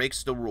 Fergus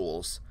breaks the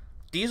rules.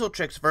 Diesel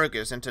tricks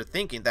Fergus into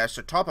thinking that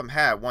Sir Topham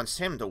Hatt wants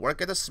him to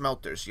work at the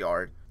smelter's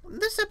yard.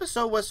 This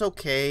episode was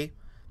okay.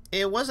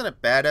 It wasn't a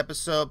bad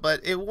episode,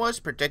 but it was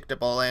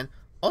predictable and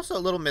also a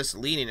little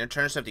misleading in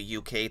terms of the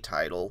UK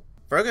title.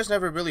 Fergus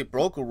never really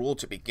broke a rule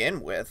to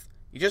begin with.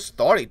 He just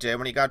thought he did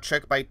when he got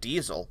tricked by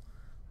Diesel.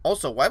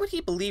 Also, why would he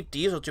believe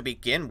Diesel to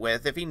begin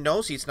with if he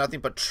knows he's nothing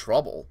but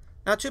trouble?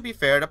 Now, to be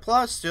fair, the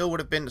plot still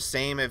would have been the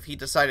same if he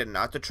decided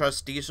not to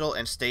trust Diesel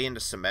and stay in the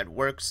cement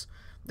works.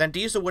 Then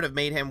Diesel would have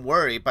made him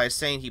worry by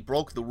saying he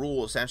broke the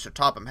rules and Sir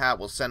Topham Hatt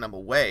will send him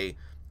away,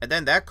 and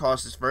then that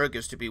causes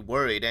Fergus to be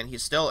worried and he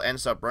still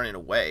ends up running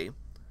away.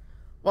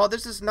 While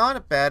this is not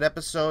a bad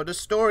episode, the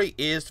story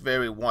is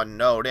very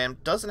one-note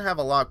and doesn't have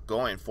a lot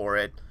going for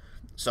it.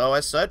 So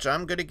as such,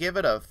 I'm going to give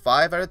it a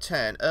 5 out of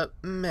 10, a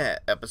meh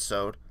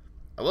episode.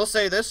 I will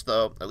say this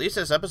though, at least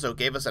this episode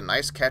gave us a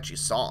nice catchy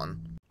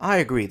song. I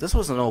agree, this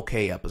was an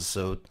okay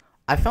episode.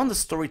 I found the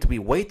story to be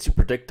way too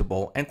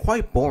predictable and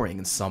quite boring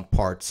in some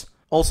parts.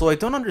 Also, I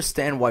don't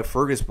understand why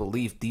Fergus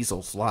believed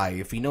Diesel's lie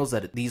if he knows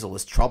that Diesel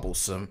is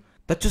troublesome.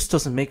 That just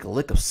doesn't make a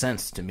lick of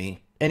sense to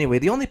me. Anyway,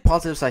 the only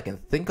positives I can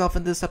think of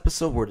in this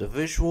episode were the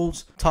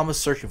visuals, Thomas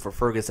searching for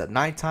Fergus at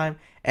nighttime,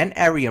 and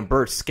Ari and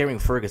Bert scaring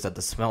Fergus at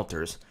the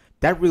smelters.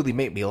 That really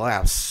made me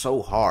laugh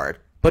so hard.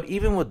 But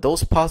even with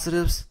those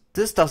positives,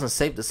 this doesn't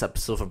save this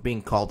episode from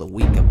being called a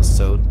weak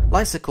episode.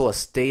 Like Zecoa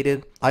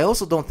stated, I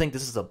also don't think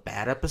this is a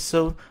bad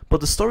episode, but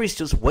the story is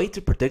just way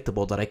too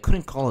predictable that I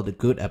couldn't call it a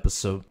good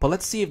episode. But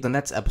let's see if the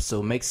next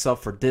episode makes up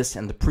for this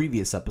and the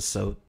previous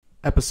episode.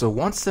 Episode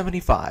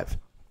 175,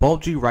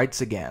 Bulgy Writes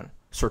Again.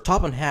 Sir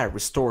Topham Hatt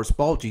restores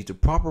Bulgy to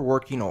proper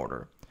working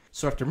order.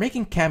 So after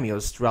making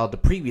cameos throughout the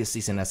previous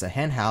season as a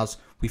henhouse,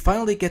 we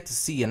finally get to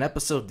see an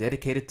episode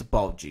dedicated to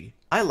Bulgy.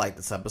 I like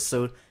this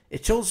episode.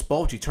 It shows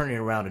Bulgy turning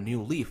around a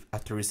new leaf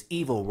after his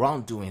evil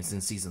wrongdoings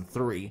in season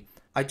 3.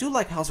 I do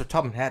like how Sir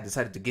Topham Hatt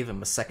decided to give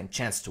him a second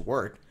chance to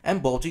work,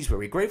 and Bulgy's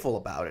very grateful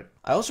about it.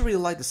 I also really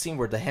like the scene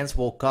where the hens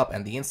woke up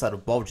and the inside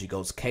of Bulgy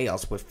goes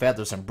chaos with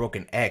feathers and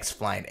broken eggs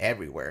flying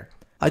everywhere.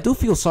 I do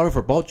feel sorry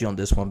for Bulgy on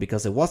this one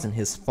because it wasn't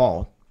his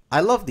fault. I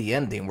love the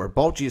ending where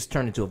Bulgy is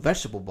turned into a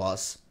vegetable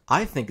boss.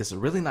 I think it's a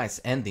really nice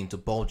ending to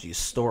Bulgy's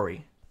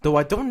story. Though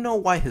I don't know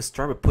why his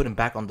driver put him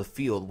back on the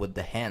field with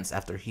the hens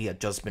after he had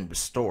just been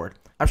restored.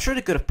 I'm sure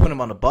they could have put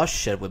him on a bus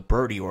shed with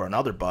Birdie or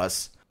another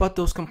bus, but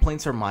those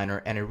complaints are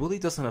minor and it really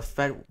doesn't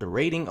affect the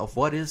rating of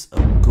what is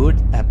a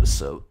good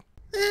episode.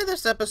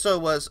 This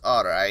episode was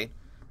alright.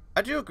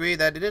 I do agree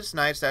that it is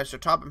nice that Sir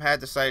Topham Hatt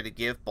decided to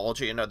give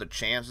Bulgy another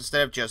chance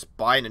instead of just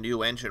buying a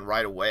new engine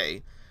right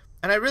away.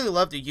 And I really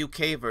love the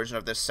UK version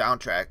of this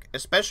soundtrack,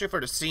 especially for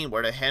the scene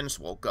where the hens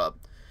woke up.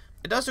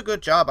 It does a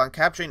good job on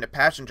capturing the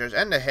passengers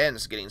and the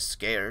hens getting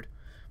scared.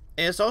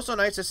 It's also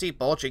nice to see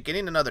Bulgy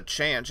getting another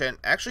chance and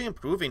actually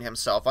improving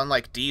himself,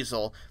 unlike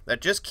Diesel,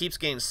 that just keeps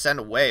getting sent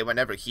away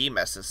whenever he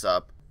messes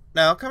up.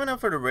 Now, coming up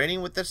for the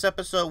rating with this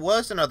episode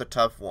was another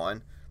tough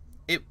one.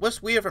 It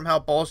was weird from how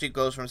Bulgy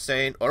goes from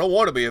saying, I don't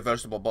want to be a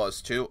vegetable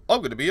boss to, I'm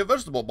going to be a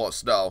vegetable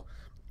boss now.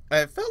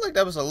 I felt like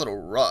that was a little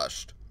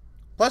rushed.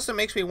 Plus, it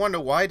makes me wonder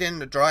why didn't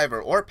the driver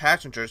or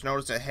passengers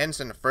notice the hens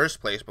in the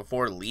first place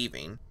before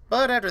leaving.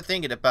 But after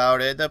thinking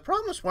about it, the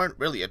problems weren't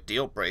really a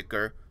deal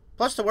breaker.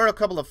 Plus, there were a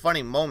couple of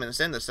funny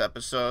moments in this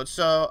episode,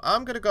 so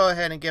I'm going to go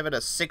ahead and give it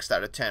a 6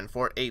 out of 10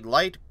 for a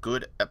light,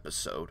 good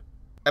episode.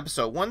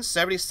 Episode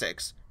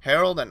 176,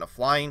 Harold and the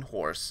Flying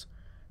Horse.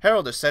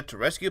 Harold is set to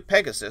rescue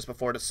Pegasus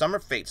before the summer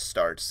fete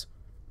starts.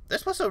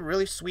 This was a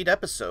really sweet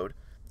episode.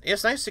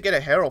 It's nice to get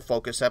a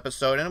Harold-focused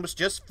episode, and it was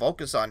just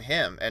focused on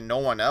him and no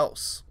one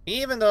else.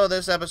 Even though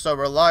this episode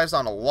relies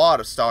on a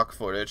lot of stock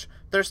footage,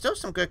 there's still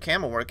some good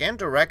camera work and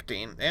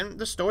directing, and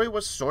the story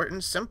was short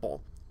and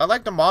simple. I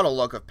like the model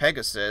look of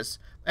Pegasus,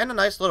 and a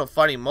nice little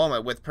funny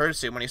moment with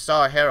Percy when he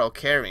saw Harold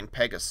carrying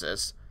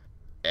Pegasus.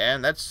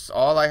 And that's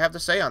all I have to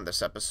say on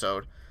this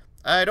episode.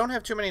 I don't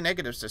have too many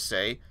negatives to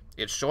say.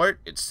 It's short,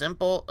 it's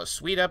simple, a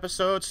sweet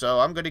episode, so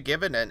I'm going to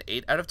give it an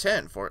 8 out of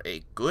 10 for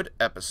a good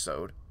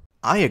episode.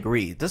 I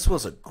agree, this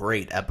was a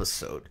great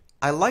episode.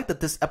 I like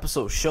that this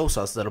episode shows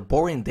us that a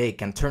boring day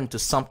can turn into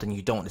something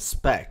you don't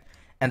expect,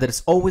 and that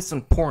it's always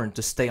important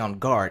to stay on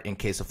guard in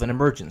case of an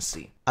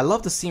emergency. I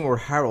love the scene where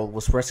Harold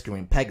was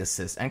rescuing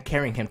Pegasus and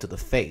carrying him to the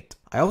fete.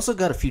 I also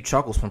got a few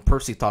chuckles when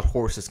Percy thought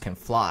horses can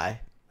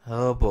fly.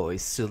 Oh boy,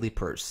 silly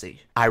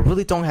Percy. I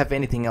really don't have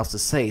anything else to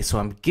say, so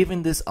I'm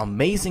giving this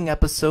amazing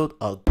episode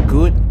a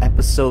good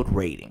episode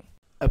rating.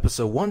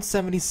 Episode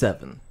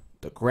 177,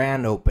 The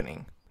Grand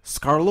Opening.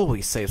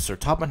 Skarloey saves Sir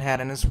Topham Hatt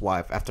and his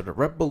wife after the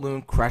red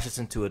balloon crashes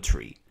into a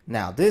tree.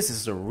 Now this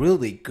is a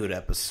really good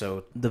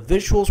episode. The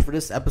visuals for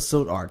this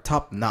episode are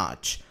top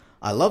notch.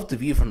 I love the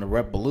view from the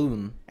red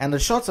balloon, and the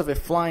shots of it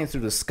flying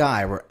through the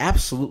sky were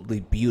absolutely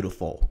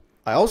beautiful.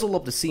 I also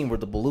love the scene where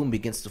the balloon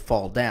begins to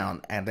fall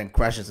down and then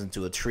crashes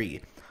into a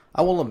tree.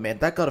 I will admit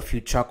that got a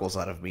few chuckles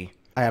out of me.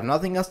 I have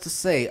nothing else to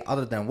say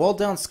other than well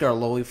done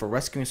Scarloey for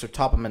rescuing Sir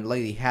Topham and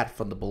Lady Hat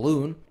from the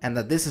balloon, and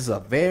that this is a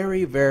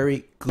very,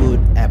 very good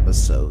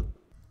episode.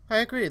 I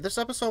agree, this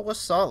episode was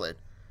solid.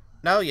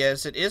 Now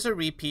yes, it is a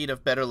repeat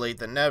of Better Late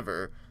Than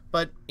Never,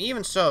 but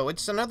even so,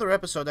 it's another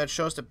episode that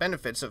shows the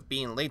benefits of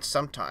being late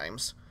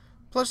sometimes.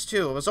 Plus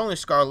too, it was only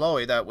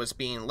Scarloey that was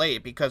being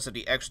late because of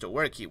the extra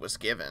work he was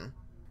given.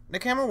 The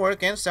camera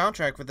work and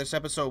soundtrack for this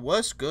episode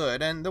was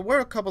good, and there were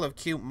a couple of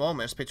cute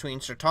moments between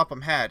Sir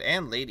Topham Hatt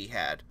and Lady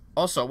Hatt.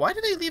 Also, why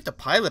did they leave the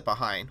pilot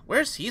behind?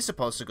 Where's he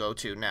supposed to go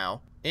to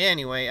now?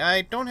 Anyway,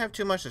 I don't have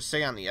too much to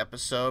say on the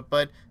episode,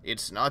 but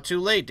it's not too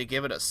late to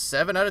give it a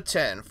 7 out of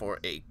 10 for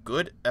a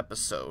good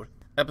episode.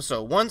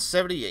 Episode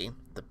 178,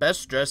 The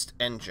Best Dressed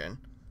Engine.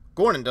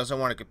 Gordon doesn't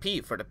want to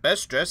compete for the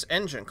Best Dressed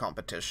Engine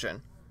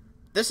competition.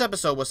 This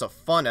episode was a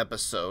fun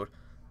episode.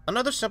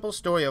 Another simple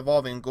story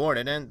involving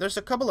Gordon, and there's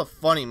a couple of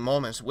funny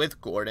moments with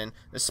Gordon,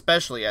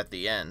 especially at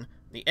the end.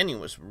 The ending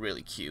was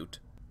really cute.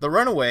 The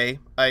runaway,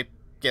 I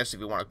guess if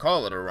you want to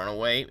call it a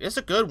runaway, is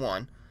a good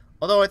one.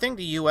 Although I think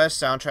the US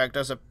soundtrack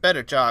does a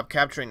better job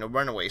capturing the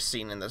runaway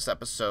scene in this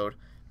episode.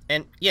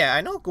 And yeah,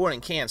 I know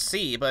Gordon can't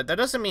see, but that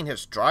doesn't mean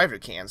his driver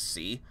can't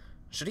see.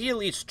 Should he at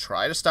least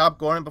try to stop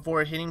Gordon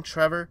before hitting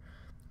Trevor?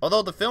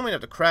 Although the filming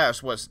of the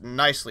crash was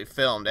nicely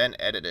filmed and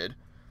edited.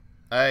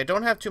 I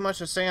don't have too much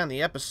to say on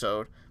the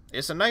episode.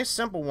 It's a nice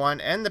simple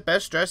one, and the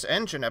Best Dressed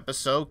Engine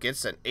episode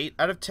gets an 8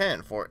 out of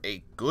 10 for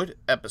a good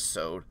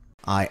episode.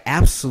 I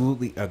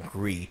absolutely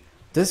agree.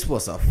 This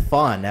was a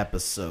fun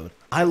episode.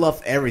 I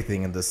loved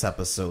everything in this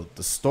episode.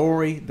 The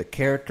story, the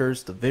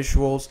characters, the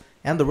visuals,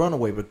 and the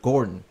runaway with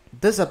Gordon.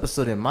 This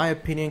episode, in my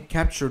opinion,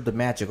 captured the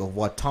magic of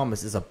what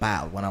Thomas is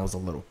about when I was a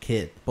little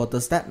kid. But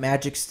does that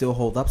magic still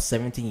hold up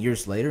 17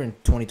 years later in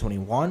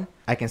 2021?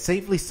 I can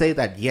safely say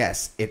that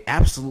yes, it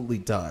absolutely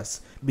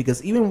does.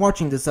 Because even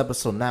watching this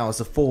episode now as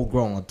a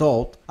full-grown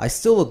adult, I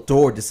still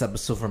adore this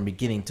episode from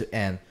beginning to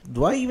end.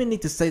 Do I even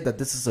need to say that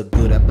this is a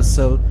good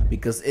episode?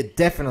 Because it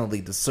definitely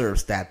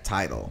deserves that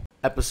title.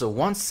 Episode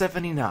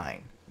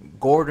 179,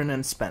 Gordon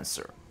and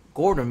Spencer.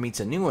 Gordon meets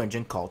a new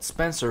engine called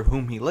Spencer,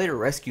 whom he later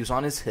rescues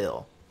on his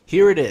hill.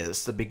 Here it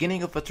is, the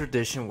beginning of a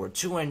tradition where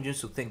two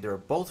engines who think they're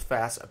both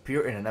fast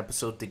appear in an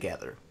episode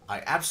together.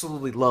 I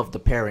absolutely love the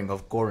pairing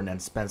of Gordon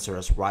and Spencer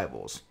as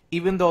rivals,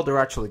 even though they're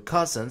actually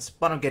cousins,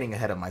 but I'm getting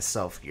ahead of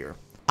myself here.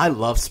 I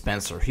love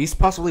Spencer. He's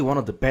possibly one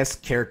of the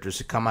best characters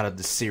to come out of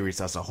this series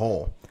as a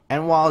whole.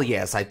 And while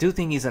yes, I do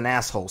think he's an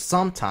asshole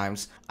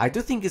sometimes, I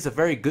do think he's a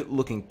very good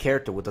looking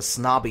character with a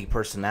snobby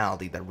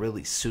personality that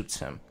really suits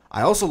him.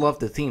 I also love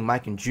the theme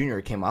Mike and Jr.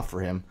 came up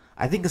for him.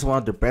 I think it's one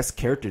of the best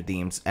character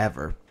themes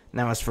ever.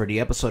 Now as for the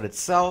episode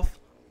itself,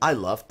 I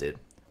loved it.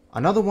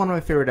 Another one of my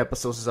favorite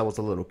episodes since I was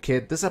a little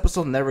kid, this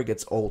episode never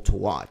gets old to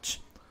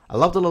watch. I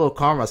love the little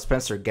karma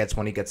Spencer gets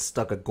when he gets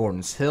stuck at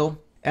Gordon's hill.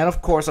 And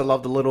of course I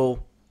love the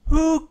little,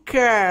 "Who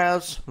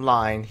cares?"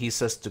 line he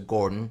says to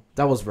Gordon.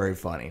 That was very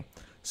funny.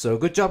 So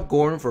good job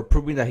Gordon for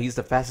proving that he's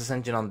the fastest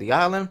engine on the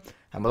island.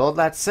 And with all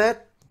that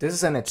said, this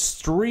is an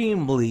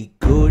extremely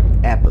good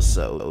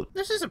episode.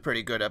 This is a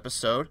pretty good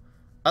episode.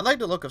 I like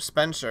the look of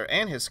Spencer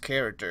and his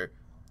character.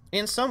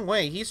 In some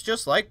way, he's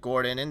just like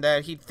Gordon in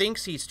that he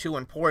thinks he's too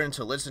important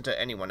to listen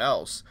to anyone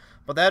else,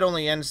 but that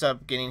only ends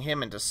up getting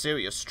him into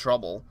serious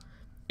trouble.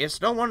 It's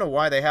no wonder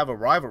why they have a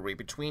rivalry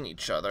between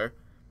each other.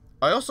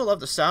 I also love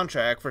the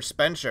soundtrack for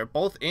Spencer,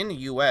 both in the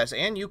US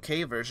and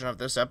UK version of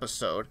this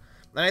episode,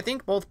 and I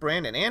think both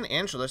Brandon and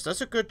Angelus does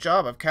a good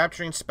job of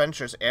capturing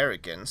Spencer's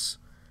arrogance.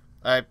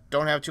 I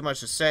don't have too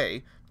much to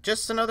say,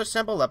 just another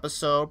simple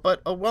episode,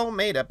 but a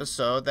well-made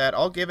episode that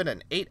I'll give it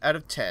an 8 out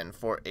of 10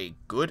 for a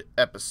good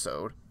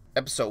episode.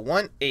 Episode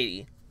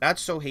 180, Not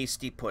So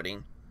Hasty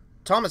Pudding.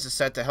 Thomas is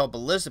set to help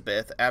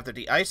Elizabeth after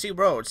the icy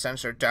road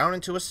sends her down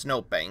into a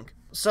snowbank.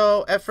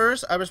 So, at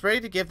first, I was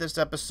ready to give this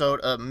episode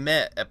a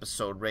meh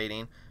episode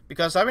rating,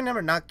 because I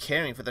remember not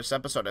caring for this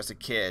episode as a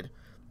kid,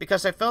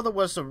 because I felt it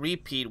was a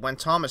repeat when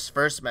Thomas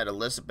first met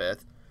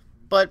Elizabeth.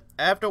 But,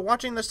 after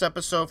watching this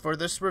episode for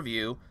this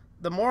review,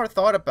 the more I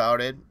thought about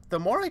it, the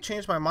more I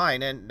changed my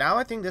mind, and now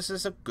I think this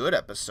is a good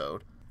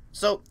episode.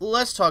 So,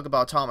 let's talk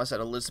about Thomas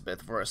and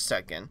Elizabeth for a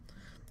second.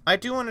 I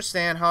do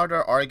understand how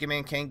their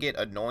argument can get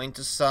annoying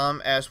to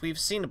some, as we've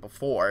seen it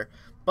before,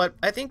 but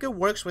I think it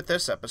works with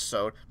this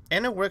episode,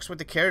 and it works with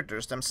the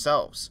characters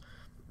themselves.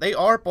 They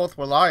are both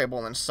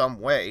reliable in some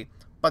way,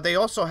 but they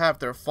also have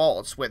their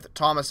faults, with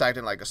Thomas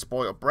acting like a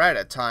spoiled brat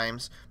at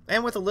times,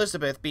 and with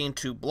Elizabeth being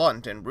too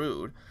blunt and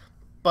rude.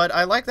 But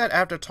I like that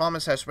after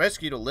Thomas has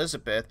rescued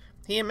Elizabeth,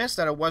 he admits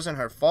that it wasn't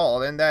her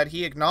fault, and that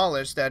he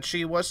acknowledged that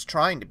she was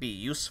trying to be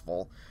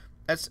useful.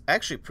 That's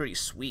actually pretty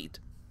sweet.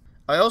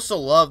 I also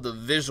love the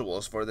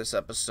visuals for this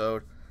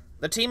episode.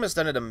 The team has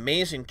done an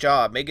amazing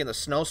job making the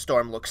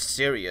snowstorm look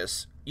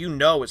serious. You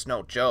know it's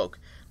no joke.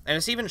 And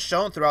it's even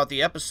shown throughout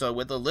the episode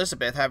with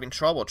Elizabeth having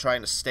trouble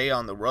trying to stay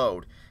on the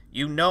road.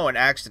 You know an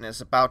accident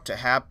is about to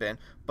happen,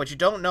 but you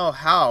don't know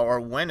how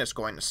or when it's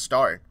going to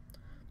start.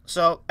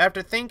 So,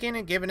 after thinking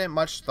and giving it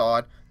much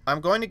thought,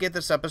 I'm going to give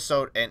this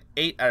episode an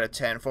 8 out of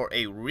 10 for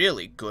a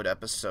really good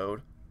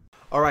episode.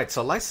 Alright,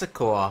 so like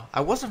Zecoa,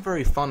 I wasn't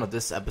very fond of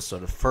this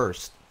episode at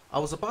first. I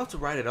was about to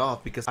write it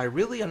off because I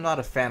really am not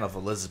a fan of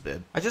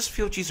Elizabeth. I just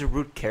feel she's a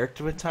rude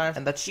character at times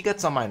and that she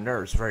gets on my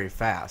nerves very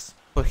fast.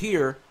 But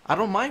here, I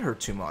don't mind her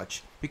too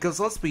much, because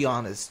let's be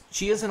honest,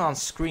 she isn't on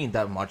screen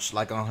that much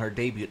like on her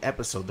debut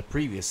episode the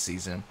previous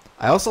season.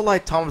 I also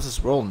like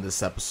Thomas's role in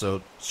this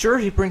episode. Sure,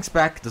 he brings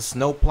back the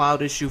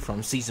snowplowed issue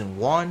from season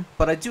 1,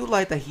 but I do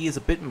like that he is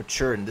a bit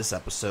mature in this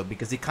episode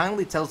because he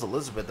kindly tells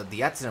Elizabeth that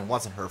the accident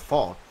wasn't her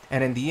fault,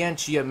 and in the end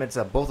she admits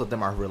that both of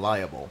them are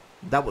reliable.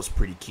 That was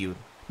pretty cute.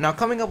 Now,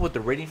 coming up with the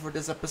rating for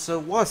this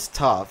episode was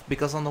tough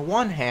because on the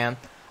one hand,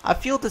 I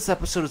feel this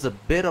episode is a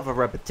bit of a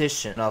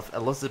repetition of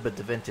Elizabeth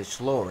the Vintage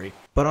Lori,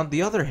 but on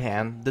the other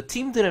hand, the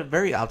team did a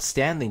very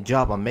outstanding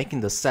job on making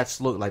the sets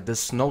look like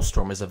this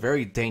snowstorm is a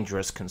very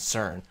dangerous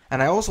concern,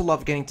 and I also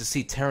love getting to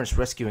see Terrence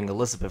rescuing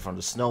Elizabeth from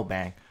the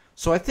snowbank,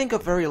 so I think a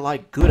very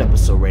light good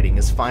episode rating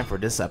is fine for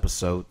this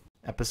episode.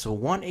 Episode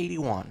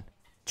 181,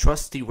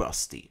 Trusty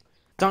Rusty.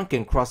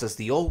 Duncan crosses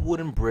the old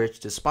wooden bridge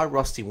despite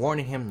Rusty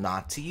warning him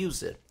not to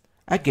use it.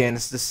 Again,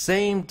 it's the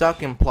same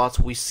Duncan plots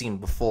we've seen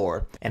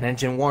before. An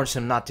engine warns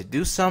him not to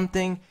do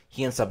something,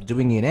 he ends up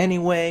doing it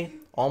anyway,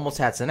 almost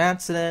has an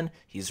accident,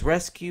 he's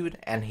rescued,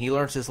 and he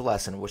learns his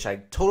lesson, which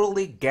I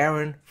totally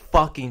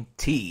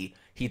guarantee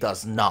he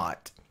does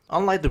not.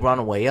 Unlike the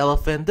runaway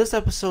elephant, this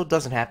episode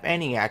doesn't have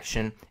any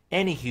action,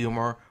 any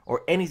humor,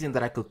 or anything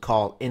that I could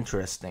call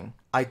interesting.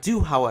 I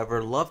do,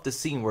 however, love the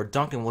scene where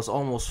Duncan was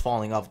almost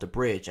falling off the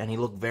bridge and he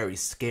looked very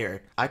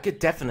scared. I could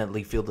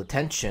definitely feel the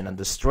tension and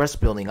the stress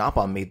building up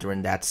on me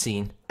during that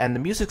scene, and the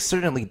music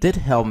certainly did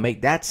help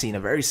make that scene a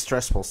very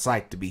stressful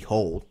sight to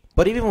behold.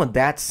 But even with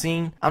that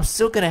scene, I'm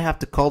still gonna have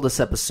to call this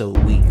episode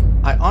weak.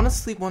 I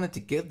honestly wanted to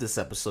give this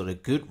episode a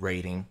good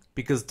rating,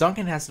 because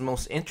Duncan has the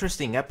most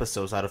interesting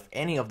episodes out of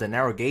any of the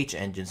narrow gauge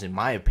engines in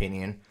my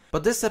opinion,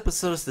 but this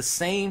episode is the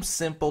same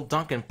simple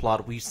Duncan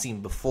plot we've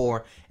seen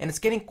before, and it's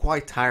getting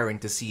quite tiring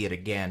to see it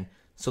again,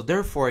 so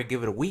therefore I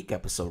give it a weak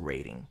episode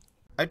rating.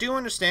 I do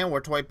understand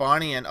where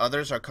ToyBonnie and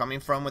others are coming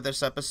from with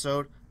this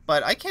episode,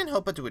 but I can't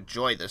help but to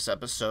enjoy this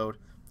episode.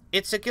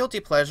 It's a guilty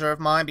pleasure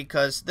of mine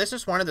because this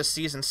is one of the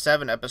Season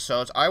 7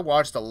 episodes I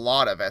watched a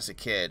lot of as a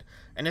kid,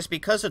 and it's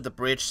because of the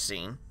bridge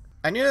scene.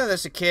 I knew that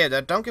as a kid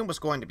that Duncan was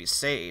going to be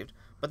saved,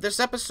 but this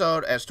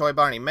episode, as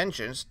ToyBonnie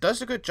mentions,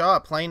 does a good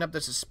job playing up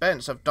the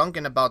suspense of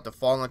Duncan about to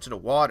fall into the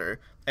water,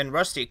 and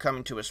Rusty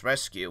coming to his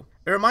rescue.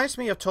 It reminds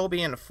me of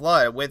Toby and the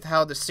Flood with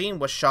how the scene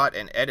was shot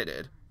and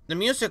edited. The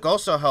music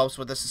also helps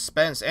with the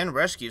suspense and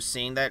rescue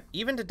scene that,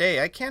 even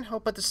today, I can't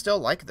help but to still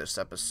like this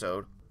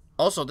episode.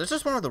 Also, this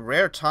is one of the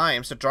rare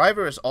times the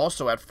driver is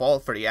also at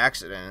fault for the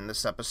accident in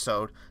this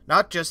episode,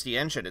 not just the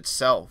engine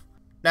itself.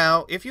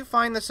 Now, if you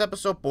find this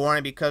episode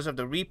boring because of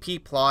the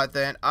repeat plot,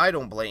 then I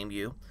don't blame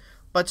you.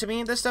 But to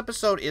me, this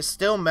episode is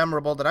still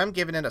memorable that I'm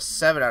giving it a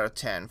 7 out of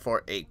 10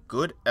 for a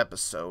good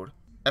episode.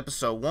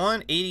 Episode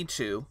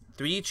 182,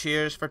 3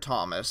 Cheers for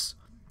Thomas.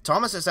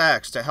 Thomas is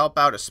asked to help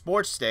out a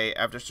sports day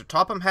after Sir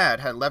Topham Hatt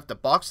had left the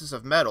boxes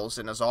of medals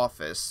in his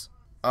office.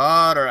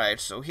 Alright,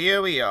 so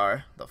here we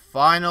are, the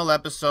final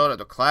episode of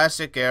the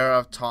classic era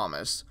of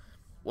Thomas.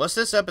 Was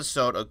this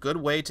episode a good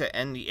way to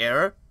end the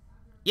era?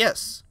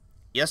 Yes.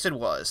 Yes, it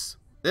was.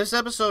 This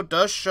episode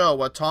does show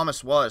what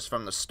Thomas was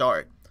from the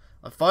start.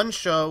 A fun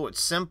show with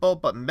simple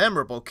but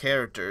memorable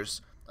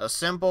characters, a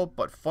simple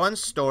but fun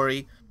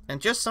story,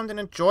 and just something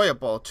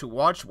enjoyable to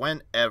watch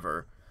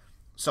whenever.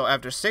 So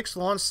after 6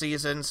 long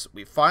seasons,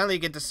 we finally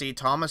get to see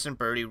Thomas and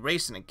Bertie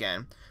racing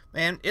again,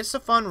 and it's a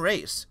fun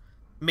race.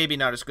 Maybe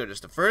not as good as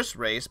the first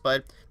race,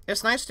 but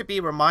it's nice to be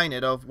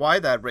reminded of why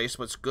that race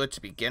was good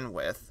to begin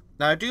with.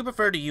 Now, I do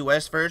prefer the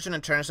US version in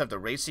terms of the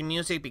racing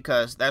music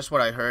because that's what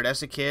I heard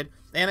as a kid,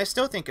 and I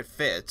still think it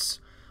fits.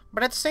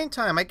 But at the same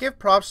time, I give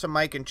props to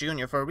Mike and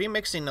Jr. for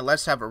remixing the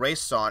Let's Have a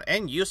Race song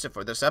and use it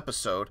for this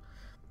episode.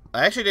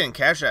 I actually didn't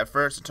catch it at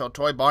first until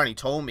ToyBonnie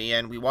told me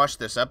and we watched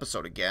this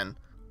episode again.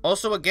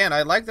 Also, again,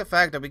 I like the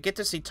fact that we get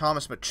to see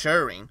Thomas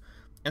maturing.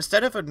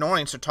 Instead of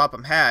ignoring Sir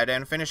Topham Hatt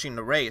and finishing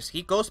the race,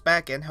 he goes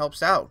back and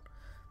helps out.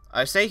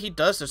 I say he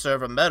does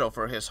deserve a medal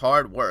for his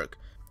hard work,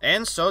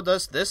 and so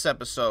does this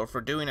episode for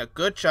doing a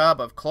good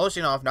job of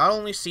closing off not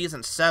only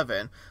Season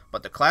 7,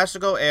 but the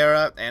classical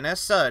era, and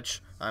as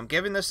such, I'm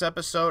giving this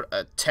episode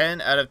a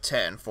 10 out of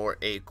 10 for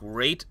a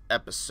great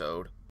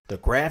episode. The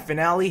grand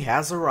finale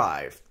has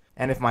arrived,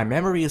 and if my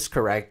memory is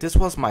correct, this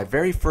was my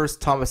very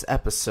first Thomas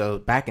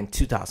episode back in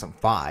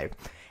 2005.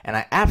 And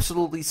I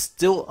absolutely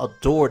still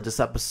adored this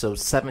episode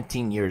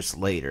 17 years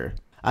later.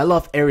 I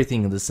love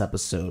everything in this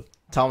episode.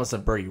 Thomas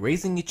and Bertie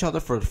raising each other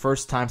for the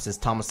first time since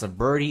Thomas and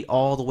Bertie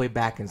all the way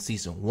back in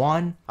Season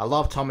 1. I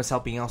love Thomas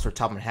helping out Sir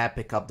Topham Hatt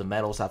pick up the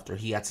medals after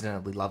he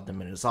accidentally left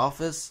them in his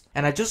office.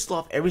 And I just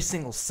love every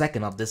single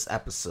second of this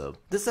episode.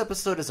 This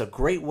episode is a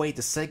great way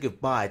to say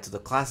goodbye to the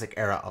classic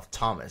era of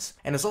Thomas.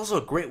 And it's also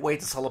a great way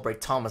to celebrate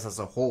Thomas as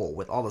a whole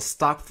with all the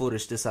stock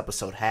footage this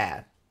episode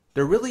had.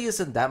 there really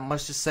isn't that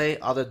much to say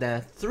other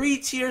than 3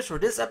 cheers for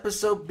this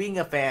episode being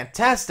a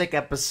fantastic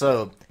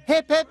episode.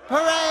 Hip hip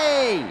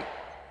hooray!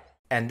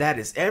 And that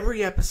is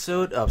every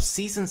episode of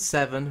Season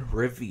 7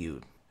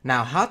 reviewed.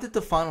 Now, how did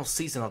the final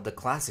season of the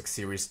classic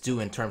series do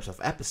in terms of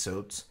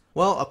episodes?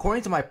 Well,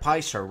 according to my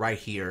pie chart right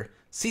here,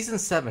 Season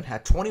 7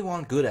 had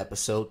 21 good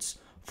episodes,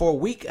 4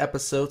 weak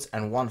episodes,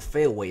 and 1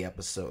 failway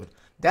episode.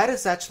 That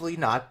is actually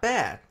not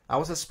bad. I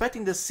was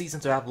expecting this season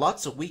to have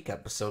lots of weak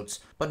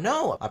episodes, but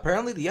no,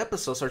 apparently the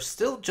episodes are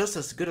still just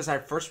as good as I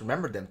first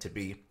remembered them to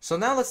be. So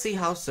now let's see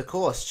how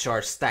Zecoa's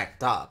chart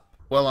stacked up.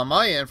 Well, on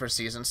my end for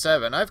Season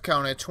 7, I've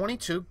counted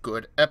 22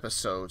 good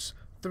episodes,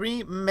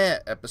 3 meh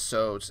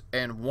episodes,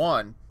 and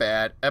 1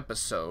 bad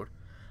episode.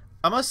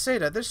 I must say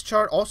that this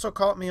chart also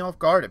caught me off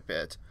guard a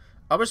bit.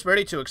 I was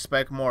ready to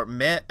expect more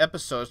meh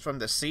episodes from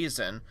this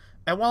season,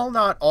 and while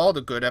not all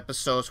the good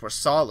episodes were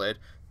solid,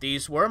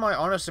 these were my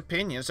honest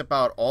opinions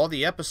about all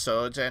the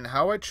episodes and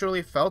how I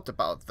truly felt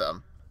about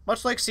them.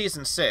 Much like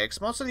Season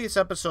 6, most of these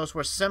episodes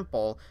were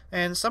simple,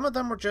 and some of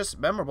them were just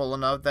memorable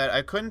enough that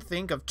I couldn't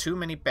think of too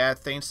many bad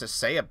things to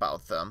say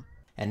about them.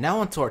 And now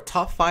onto our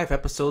top 5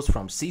 episodes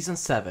from Season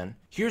 7.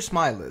 Here's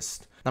my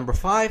list. Number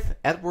 5,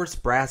 Edward's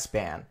Brass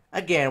Band.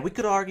 Again, we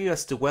could argue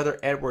as to whether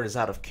Edward is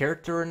out of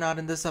character or not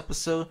in this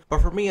episode,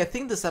 but for me, I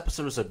think this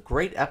episode is a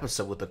great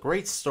episode with a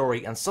great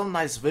story and some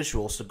nice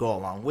visuals to go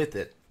along with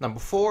it. Number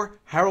 4,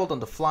 Harold on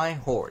the Flying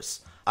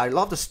Horse. I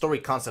love the story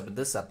concept in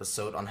this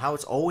episode on how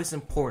it's always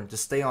important to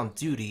stay on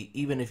duty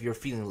even if you're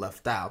feeling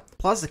left out.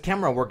 Plus, the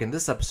camera work in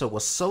this episode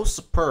was so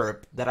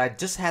superb that I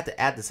just had to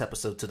add this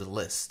episode to the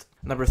list.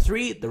 Number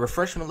 3, the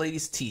Refreshment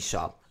Lady's Tea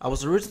Shop. I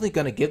was originally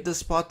going to give this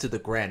spot to the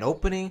grand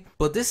opening,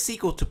 but this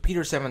sequel to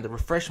Peter Sam and the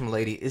Refreshment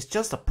Lady is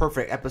just a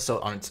perfect episode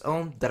on its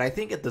own that I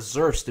think it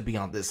deserves to be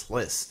on this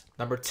list.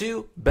 Number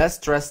 2,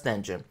 Best Dressed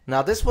Engine.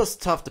 Now this was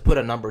tough to put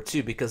at number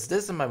 2 because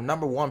this is my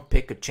number 1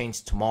 pick could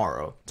change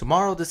tomorrow.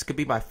 Tomorrow this could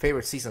be my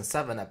favorite Season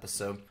 7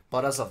 episode,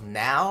 but as of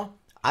now,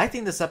 I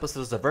think this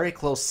episode is a very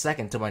close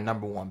second to my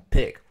number 1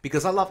 pick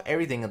because I love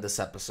everything in this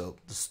episode.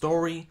 The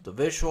story, the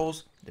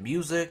visuals, the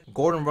music,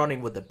 Gordon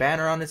running with the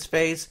banner on his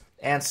face,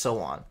 and so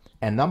on.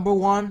 And number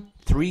 1,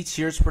 3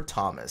 cheers for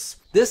Thomas.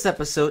 This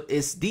episode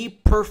is the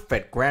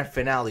perfect grand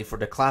finale for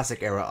the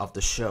classic era of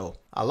the show.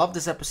 I love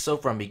this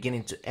episode from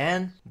beginning to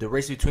end. The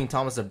race between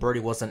Thomas and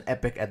Bertie was an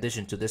epic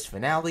addition to this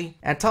finale,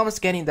 and Thomas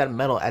getting that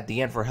medal at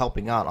the end for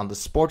helping out on the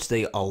sports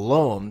day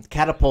alone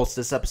catapults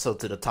this episode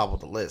to the top of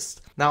the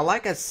list. Now,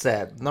 like I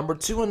said, number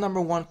 2 and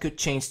number 1 could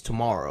change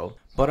tomorrow,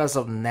 but as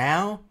of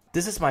now,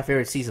 this is my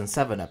favorite Season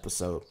 7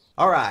 episode.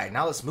 Alright,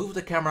 now let's move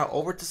the camera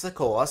over to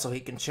Zecoa so he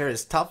can share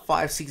his top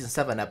 5 Season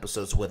 7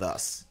 episodes with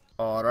us.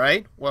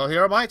 Alright, well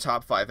here are my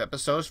top 5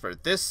 episodes for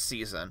this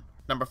season.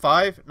 Number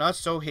 5, Not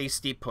So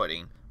Hasty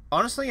Pudding.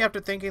 Honestly, after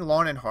thinking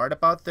long and hard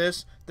about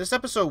this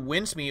episode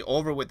wins me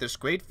over with its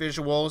great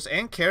visuals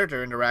and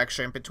character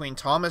interaction between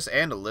Thomas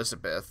and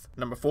Elizabeth.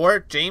 Number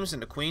 4, James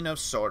and the Queen of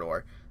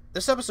Sodor.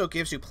 This episode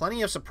gives you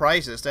plenty of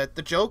surprises that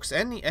the jokes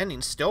and the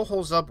ending still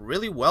holds up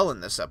really well in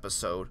this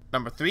episode.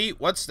 Number 3,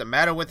 What's the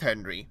Matter with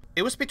Henry?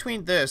 It was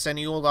between this and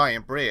the Old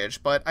Iron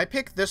Bridge, but I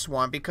picked this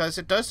one because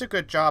it does a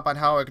good job on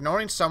how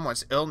ignoring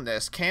someone's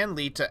illness can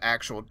lead to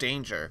actual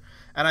danger.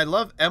 And I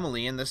love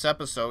Emily in this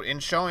episode in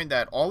showing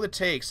that all it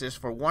takes is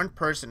for one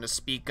person to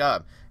speak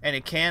up, and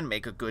it can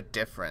make a good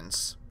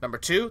difference. Number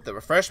 2, The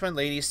Refreshment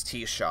Lady's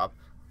Tea Shop.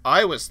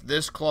 I was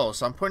this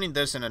close on putting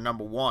this in a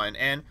number 1,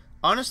 and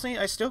honestly,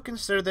 I still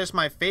consider this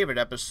my favorite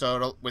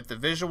episode with the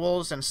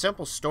visuals and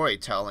simple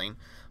storytelling,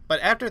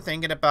 but after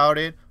thinking about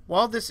it,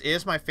 while this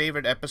is my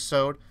favorite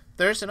episode,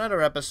 there's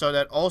another episode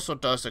that also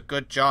does a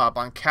good job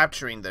on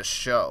capturing this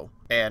show.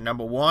 And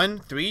number 1,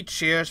 3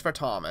 cheers for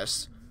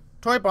Thomas.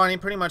 ToyBonnie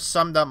pretty much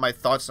summed up my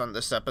thoughts on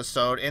this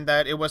episode in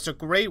that it was a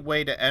great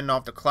way to end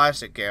off the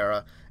classic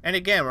era, and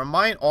again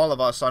remind all of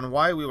us on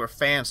why we were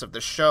fans of the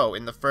show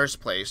in the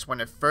first place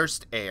when it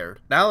first aired.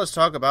 Now let's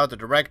talk about the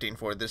directing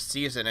for this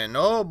season, and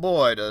oh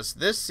boy does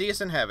this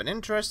season have an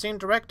interesting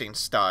directing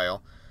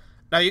style.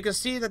 Now you can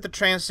see that the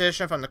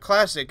transition from the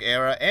classic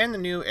era and the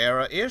new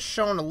era is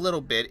shown a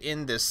little bit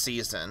in this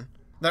season.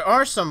 There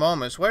are some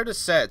moments where the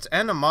sets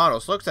and the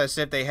models looked as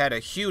if they had a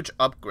huge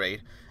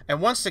upgrade, and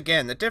once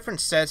again, the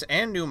different sets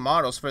and new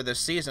models for this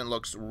season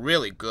looks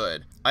really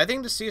good. I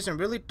think the season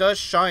really does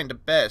shine the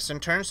best in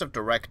terms of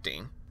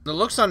directing. The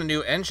looks on the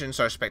new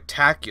engines are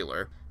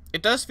spectacular.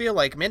 It does feel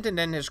like Minton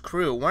and his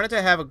crew wanted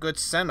to have a good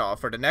send-off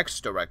for the next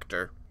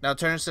director. Now in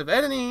terms of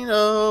editing,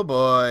 oh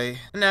boy.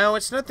 Now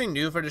it's nothing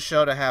new for the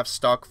show to have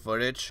stock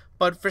footage,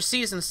 but for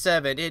season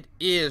 7 it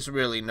is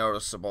really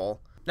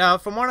noticeable. Now,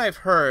 from what I've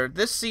heard,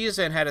 this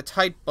season had a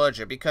tight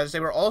budget because they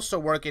were also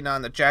working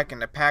on the Jack in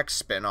the Pack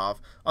spin-off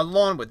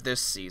along with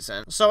this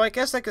season. So I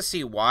guess I could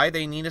see why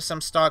they needed some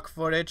stock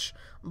footage,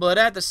 but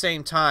at the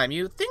same time,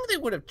 you'd think they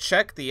would have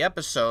checked the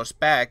episodes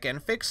back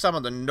and fixed some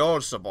of the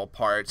noticeable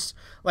parts,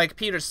 like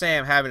Peter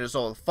Sam having his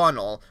old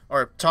funnel,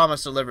 or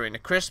Thomas delivering a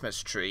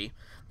Christmas tree,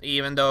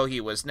 even though he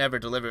was never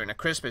delivering a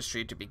Christmas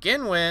tree to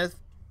begin with.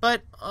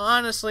 but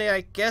honestly,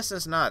 I guess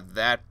it's not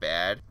that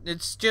bad.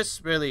 It's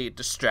just really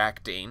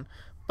distracting,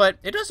 but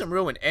it doesn't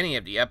ruin any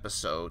of the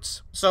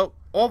episodes. So,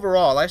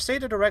 overall, I say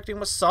the directing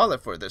was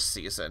solid for this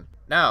season.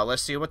 Now,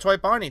 let's see what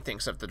ToyBonnie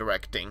thinks of the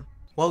directing.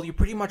 Well, you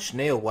pretty much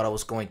nailed what I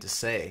was going to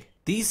say.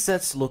 These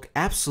sets look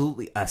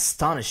absolutely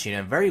astonishing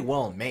and very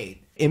well made.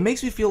 It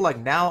makes me feel like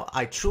now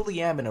I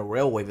truly am in a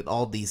railway with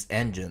all these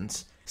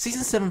engines.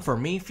 Season 7 for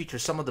me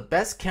features some of the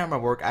best camera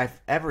work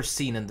I've ever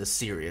seen in the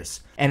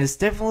series, and it's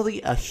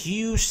definitely a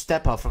huge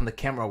step up from the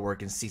camera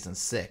work in Season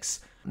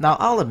 6. Now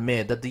I'll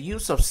admit that the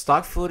use of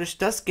stock footage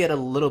does get a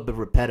little bit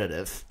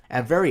repetitive,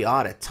 and very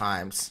odd at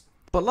times.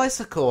 But like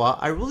Zecoa,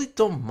 I really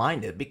don't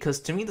mind it because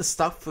to me the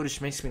stock footage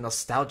makes me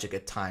nostalgic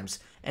at times,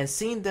 and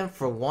seeing them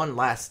for one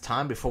last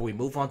time before we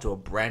move on to a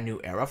brand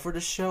new era for the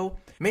show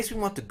makes me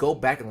want to go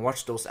back and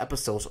watch those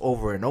episodes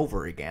over and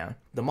over again.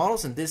 The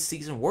models in this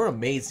season were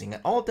amazing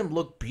and all of them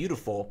look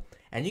beautiful,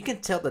 and you can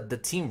tell that the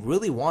team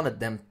really wanted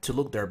them to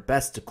look their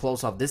best to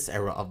close off this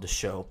era of the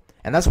show.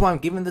 And that's why I'm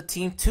giving the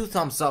team 2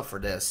 thumbs up for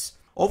this.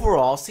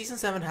 Overall, Season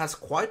 7 has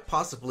quite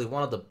possibly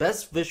one of the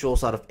best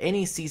visuals out of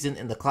any season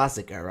in the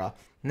classic era,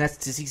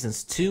 next to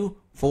Seasons 2,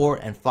 4,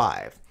 and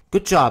 5.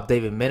 Good job,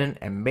 David Midden,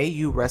 and may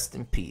you rest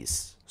in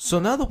peace. So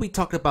now that we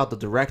talked about the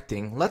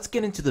directing, let's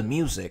get into the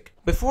music.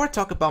 Before I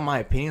talk about my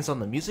opinions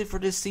on the music for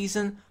this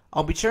season,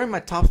 I'll be sharing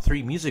my top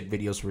 3 music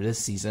videos for this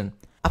season.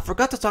 I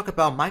forgot to talk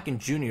about Mike and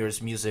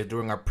Jr.'s music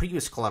during our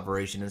previous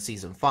collaboration in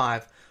Season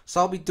 5, so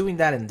I'll be doing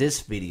that in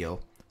this video.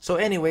 So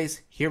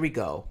anyways, here we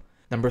go.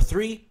 Number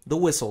 3, the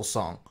Whistle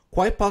song.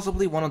 Quite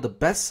possibly one of the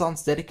best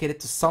songs dedicated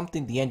to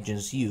something the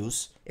engines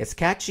use. It's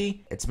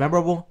catchy, it's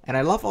memorable, and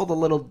I love all the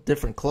little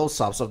different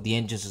close-ups of the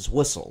engines'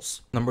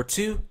 whistles. Number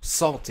 2,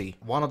 Salty.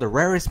 One of the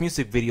rarest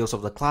music videos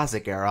of the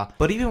classic era,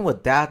 but even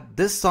with that,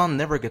 this song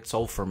never gets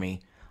old for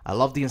me. I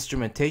love the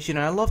instrumentation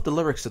and I love the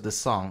lyrics of this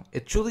song.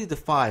 It truly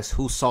defies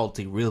who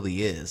Salty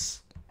really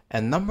is.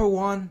 And number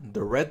 1,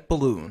 The Red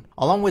Balloon.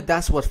 Along with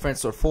That's What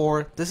Friends Are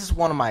For, this is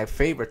one of my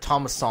favorite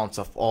Thomas songs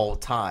of all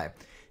time.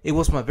 It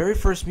was my very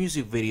first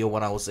music video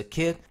when I was a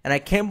kid, and I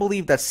can't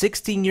believe that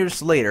 16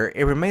 years later,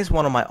 it remains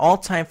one of my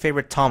all-time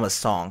favorite Thomas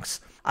songs.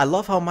 I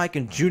love how Mike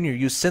and Jr.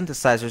 use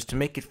synthesizers to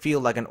make it feel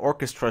like an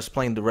orchestra is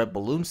playing the Red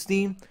Balloons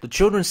theme. The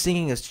children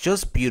singing is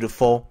just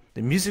beautiful,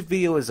 the music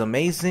video is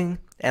amazing,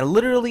 and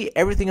literally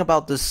everything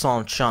about this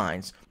song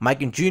shines.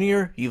 Mike and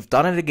Jr., you've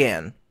done it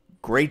again.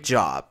 Great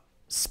job.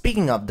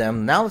 Speaking of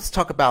them, now let's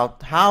talk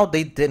about how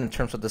they did in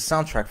terms of the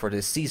soundtrack for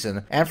this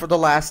season, and for the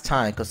last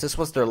time, because this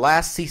was their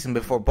last season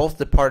before both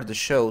departed the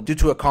show due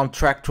to a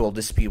contractual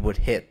dispute with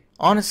Hit.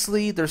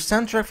 Honestly, their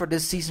soundtrack for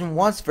this season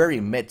was very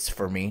mixed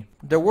for me.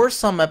 There were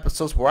some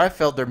episodes where I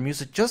felt their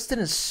music just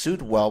didn't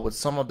suit well with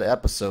some of the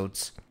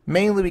episodes,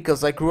 mainly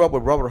because I grew up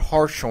with Robert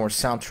Hartshorn's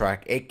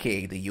soundtrack,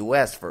 aka the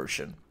US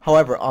version.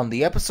 However, on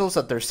the episodes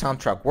that their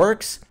soundtrack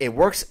works, it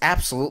works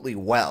absolutely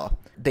well.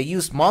 They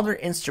used modern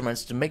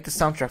instruments to make the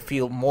soundtrack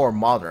feel more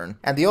modern,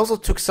 and they also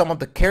took some of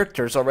the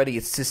characters' already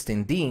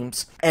existing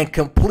themes and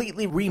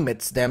completely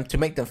remixed them to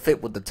make them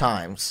fit with the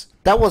times.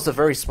 That was a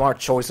very smart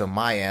choice on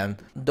my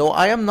end. Though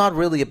I am not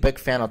really a big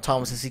fan of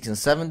Thomas' Season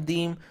 7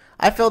 theme,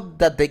 I felt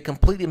that they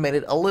completely made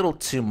it a little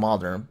too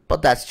modern,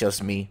 but that's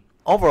just me.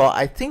 Overall,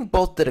 I think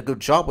both did a good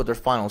job with their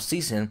final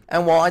season,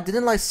 and while I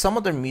didn't like some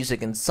of their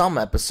music in some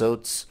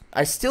episodes,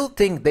 I still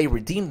think they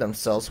redeemed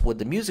themselves with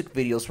the music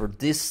videos for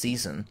this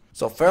season.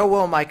 So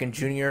farewell Mike and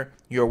Jr.,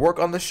 your work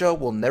on the show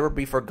will never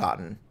be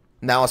forgotten.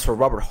 Now as for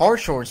Robert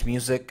Hartshorn's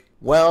music,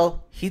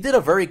 well, he did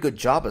a very good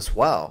job as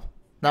well.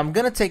 Now I'm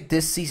gonna take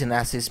this season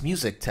as his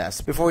music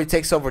test before he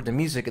takes over the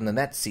music in the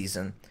next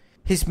season.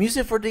 His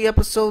music for the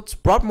episodes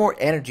brought more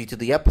energy to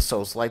the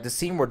episodes, like the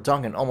scene where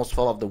Duncan almost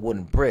fell off the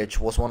wooden bridge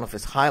was one of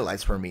his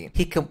highlights for me.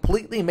 He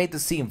completely made the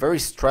scene very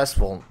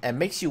stressful and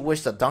makes you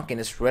wish that Duncan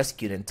is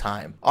rescued in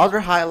time. Other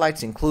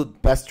highlights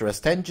include Best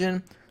Dressed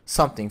Engine,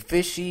 Something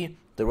Fishy,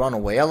 The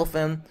Runaway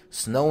Elephant,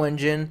 Snow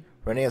Engine,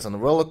 Renee's on the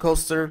roller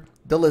coaster,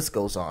 the list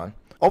goes on.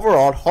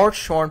 Overall,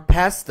 Hartshorn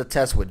passed the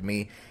test with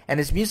me, and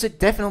his music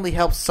definitely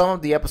helped some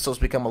of the episodes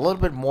become a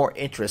little bit more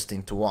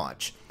interesting to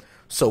watch.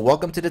 So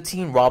welcome to the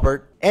team,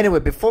 Robert. Anyway,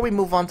 before we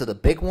move on to the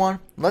big one,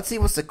 let's see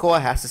what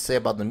Zecoa has to say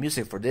about the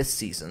music for this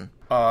season.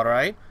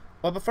 Alright,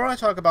 well before I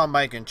talk about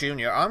Mike and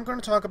Jr., I'm going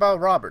to talk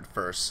about Robert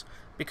first,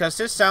 because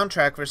his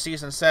soundtrack for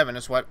Season 7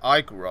 is what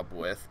I grew up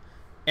with.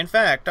 In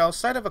fact,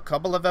 outside of a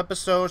couple of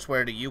episodes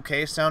where the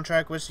UK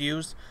soundtrack was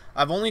used,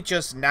 I've only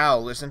just now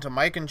listened to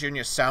Mike and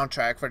Jr.'s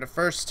soundtrack for the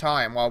first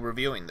time while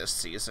reviewing this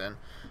season,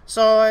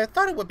 so I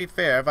thought it would be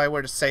fair if I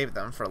were to save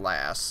them for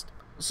last.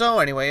 So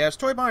anyway, as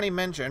ToyBonnie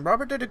mentioned,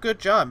 Robert did a good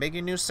job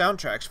making new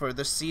soundtracks for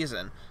this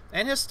season,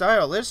 and his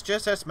style is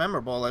just as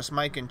memorable as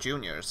Mike and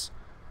Jr.'s.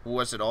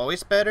 Was it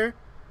always better?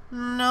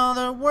 No,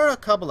 there were a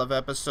couple of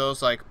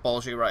episodes like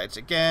Bulgy Rides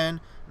Again,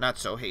 Not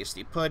So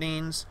Hasty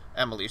Puddings,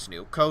 Emily's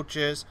New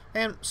Coaches,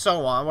 and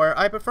so on, where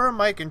I prefer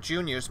Mike and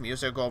Jr.'s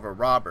music over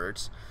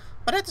Robert's.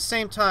 But at the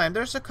same time,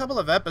 there's a couple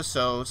of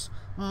episodes,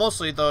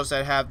 mostly those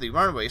that have the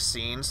runaway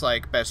scenes,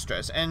 like Best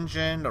Dressed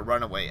Engine, The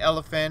Runaway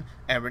Elephant,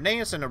 and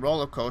Renee's in the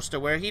roller coaster,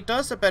 where he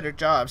does a better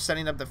job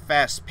setting up the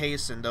fast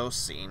pace in those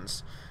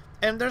scenes.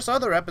 And there's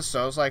other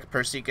episodes like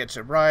Percy Gets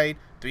It Right,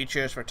 3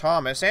 Cheers for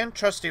Thomas, and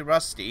Trusty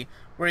Rusty,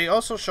 where he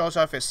also shows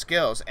off his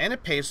skills, and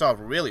it pays off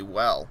really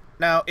well.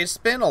 Now, it's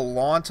been a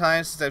long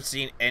time since I've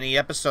seen any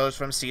episodes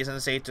from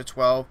seasons 8 to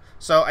 12,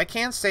 so I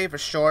can't say for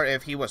sure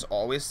if he was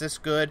always this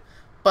good,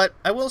 but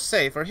I will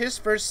say, for his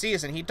first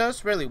season, he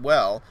does really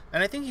well,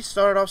 and I think he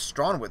started off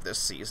strong with this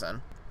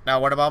season. Now,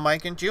 what about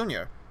Mike and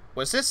Junior?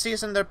 Was this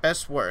season their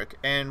best work,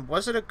 and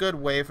was it a good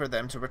way for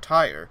them to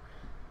retire?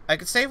 I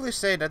can safely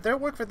say that their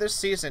work for this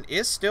season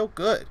is still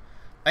good.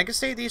 I can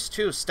say these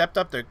two stepped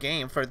up their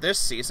game for this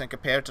season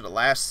compared to the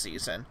last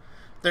season.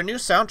 Their new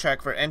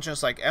soundtrack for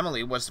Engines Like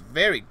Emily was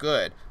very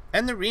good,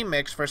 and the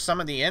remix for some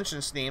of the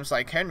Engines themes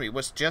like Henry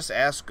was just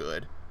as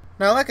good.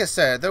 Now, like I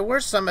said, there were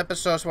some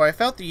episodes where I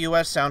felt the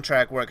US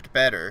soundtrack worked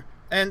better,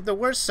 and there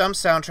were some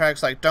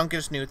soundtracks like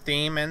Duncan's new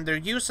theme, and their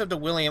use of the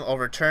William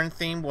Overturned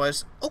theme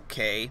was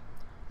okay.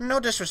 No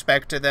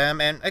disrespect to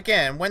them, and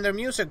again, when their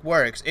music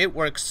works, it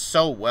works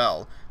so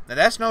well. Now,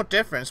 that's no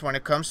difference when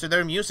it comes to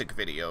their music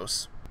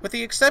videos. With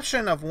the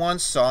exception of one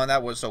song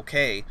that was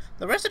okay,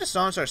 the rest of the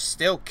songs are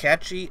still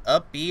catchy,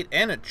 upbeat,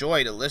 and a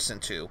joy to listen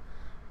to.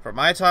 For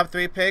my top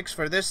 3 picks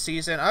for this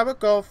season, I would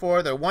go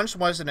for There Once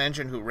Was an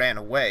Engine Who Ran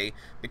Away,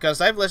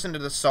 because I've listened to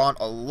the song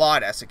a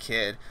lot as a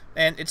kid,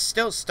 and it's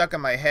still stuck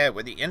in my head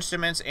with the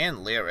instruments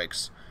and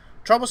lyrics.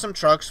 Troublesome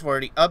Trucks for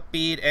the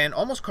upbeat and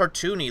almost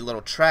cartoony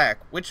little track,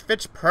 which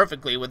fits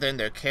perfectly within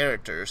their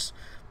characters.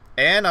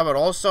 And I would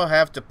also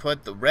have to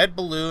put The Red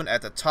Balloon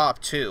at the top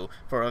too,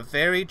 for a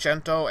very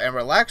gentle and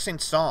relaxing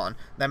song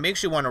that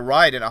makes you want to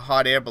ride in a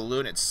hot air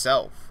balloon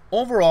itself.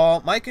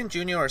 Overall, Mike and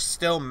Junior are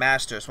still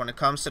masters when it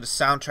comes to the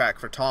soundtrack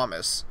for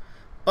Thomas.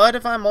 But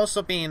if I'm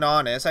also being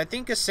honest, I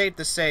think it's safe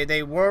to say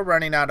they were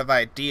running out of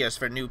ideas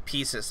for new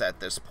pieces at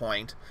this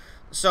point.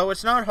 So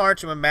it's not hard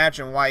to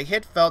imagine why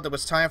HIT felt it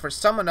was time for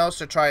someone else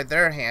to try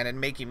their hand in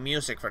making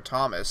music for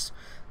Thomas.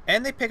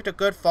 And they picked a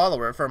good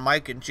follower for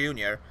Mike and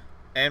Junior.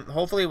 And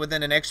hopefully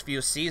within the next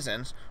few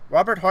seasons,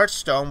 Robert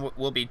Hartstone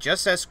will be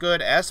just as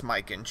good as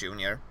Mike and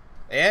Junior.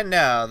 And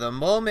now, the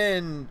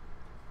moment...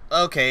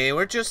 Okay,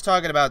 we're just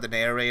talking about the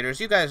narrators.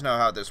 You guys know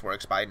how this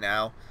works by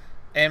now.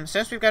 And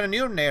since we've got a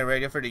new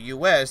narrator for the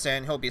US,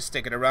 and he'll be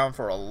sticking around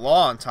for a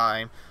long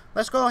time,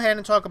 let's go ahead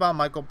and talk about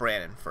Michael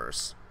Brandon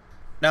first.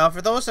 Now,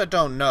 for those that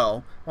don't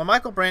know, when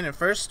Michael Brandon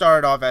first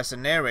started off as a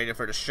narrator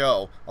for the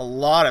show, a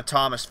lot of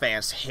Thomas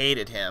fans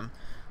hated him.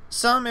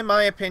 Some, in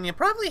my opinion,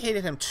 probably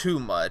hated him too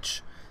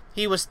much.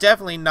 He was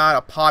definitely not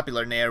a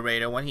popular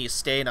narrator when he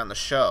stayed on the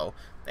show,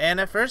 and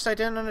at first I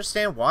didn't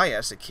understand why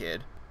as a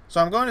kid. So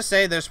I'm going to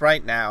say this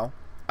right now.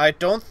 I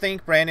don't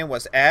think Brandon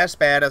was as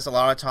bad as a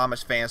lot of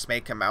Thomas fans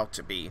make him out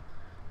to be.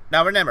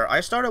 Now remember,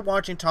 I started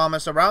watching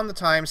Thomas around the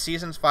time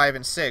seasons 5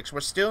 and 6 were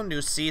still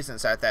new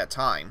seasons at that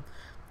time.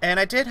 And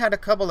I did have a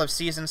couple of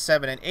seasons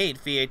 7 and 8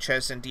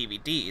 VHS and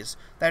DVDs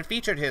that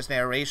featured his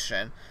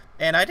narration,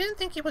 and I didn't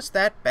think he was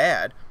that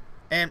bad.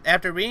 And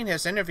after reading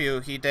his interview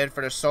he did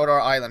for the Sodor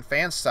Island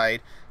fan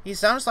site, he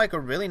sounds like a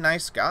really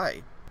nice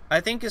guy. I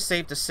think it's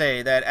safe to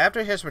say that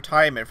after his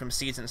retirement from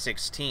season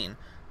 16,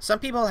 some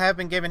people have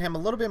been giving him a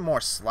little bit more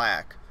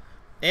slack.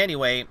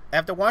 Anyway,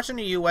 after watching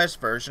the US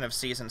version of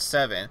season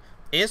 7,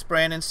 is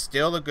Brandon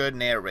still a good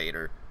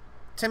narrator?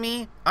 To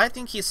me, I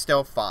think he's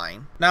still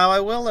fine. Now I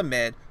will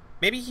admit,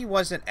 maybe he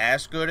wasn't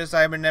as good as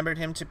I remembered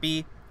him to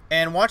be,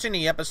 and watching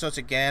the episodes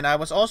again, I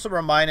was also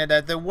reminded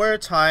that there were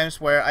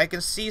times where I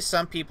can see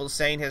some people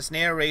saying his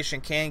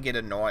narration can get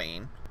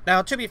annoying.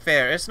 Now, to be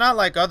fair, it's not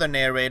like other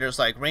narrators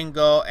like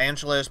Ringo,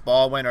 Angelus,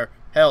 Baldwin, or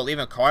hell,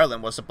 even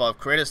Carlin was above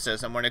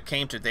criticism when it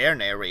came to their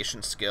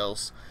narration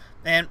skills.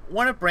 And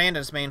one of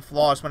Brandon's main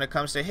flaws when it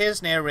comes to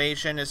his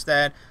narration is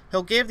that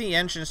he'll give the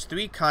engines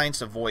 3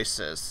 kinds of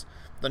voices: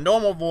 the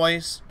normal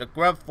voice, the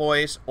gruff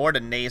voice, or the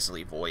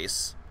nasally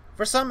voice.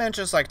 For some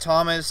engines like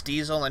Thomas,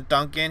 Diesel, and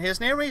Duncan, his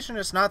narration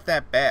is not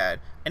that bad,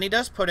 and he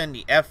does put in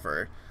the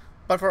effort.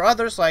 But for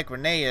others like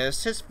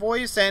Renee's, his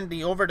voice and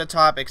the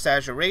over-the-top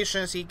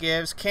exaggerations he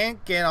gives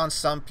can't get on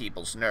some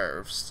people's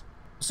nerves.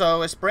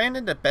 So is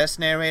Brandon the best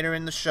narrator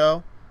in the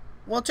show?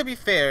 Well, to be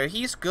fair,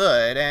 he's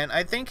good, and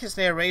I think his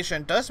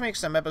narration does make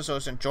some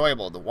episodes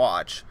enjoyable to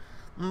watch.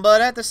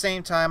 But at the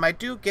same time, I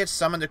do get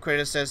some of the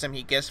criticism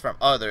he gets from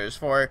others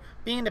for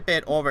being a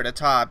bit over the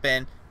top,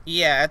 and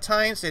yeah, at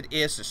times it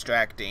is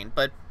distracting,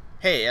 but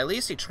hey, at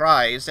least he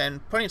tries,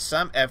 and putting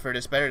some effort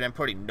is better than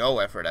putting no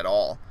effort at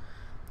all.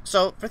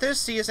 So for this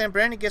season,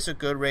 Brandon gets a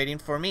good rating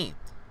for me.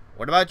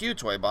 What about you,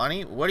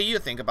 ToyBonnie? What do you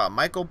think about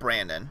Michael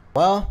Brandon?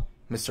 Well,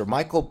 Mr.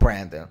 Michael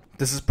Brandon.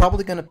 This is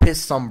probably gonna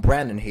piss some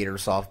Brandon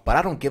haters off, but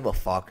I don't give a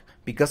fuck,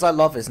 because I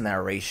love his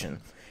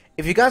narration.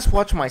 If you guys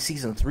watch my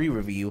Season 3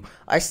 review,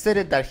 I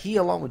stated that he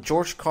along with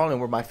George Carlin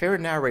were my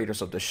favorite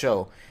narrators of the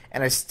show,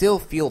 and I still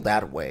feel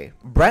that way.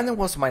 Brandon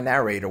was my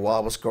narrator while I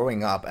was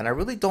growing up, and I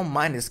really don't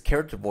mind his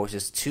character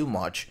voices too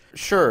much.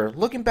 Sure,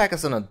 looking back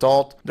as an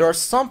adult, there are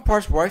some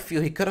parts where I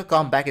feel he could have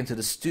gone back into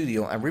the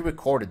studio and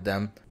re-recorded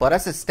them, but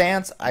as it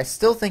stands, I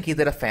still think he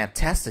did a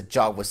fantastic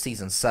job with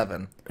Season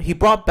 7. He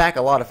brought back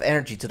a lot of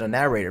energy to the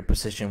narrator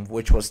position,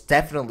 which was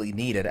definitely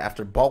needed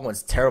after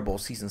Baldwin's terrible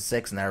Season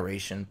 6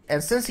 narration.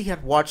 And since he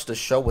had watched the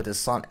show with his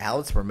son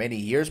Alex for many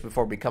years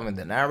before becoming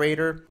the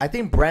narrator, I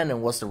think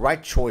Brandon was the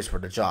right choice for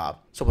the job.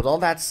 So with all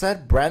that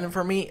said, Brandon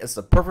for me is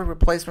the perfect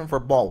replacement for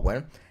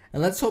Baldwin.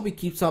 And let's hope he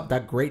keeps up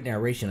that great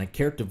narration and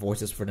character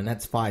voices for the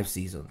next 5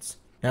 seasons.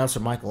 Now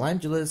Sir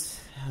Michelangelos,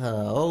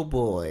 oh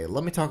boy,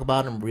 let me talk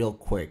about him real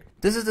quick.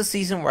 This is the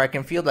season where I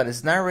can feel that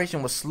his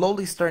narration was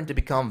slowly starting to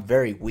become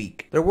very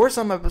weak. There were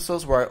some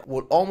episodes where I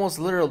would almost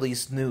literally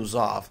snooze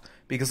off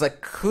because I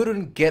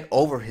couldn't get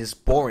over his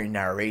boring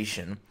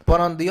narration. But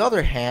on the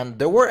other hand,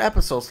 there were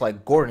episodes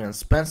like Gordon and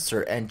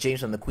Spencer and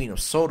James and the Queen of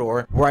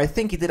Sodor where I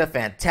think he did a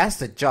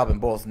fantastic job in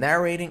both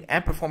narrating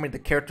and performing the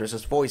characters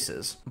as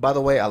voices. By the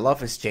way, I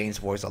love his James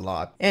voice a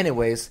lot.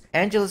 Anyways,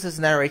 Angelus's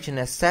narration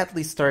has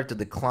sadly started to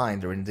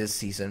decline during this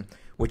season,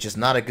 which is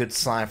not a good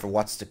sign for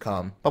what's to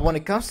come. But when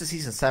it comes to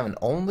Season 7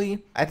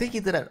 only, I think he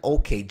did an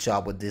okay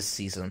job with this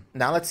season.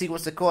 Now let's see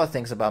what Zecoa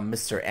thinks about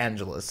Mr.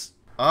 Angelus.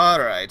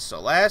 Alright, so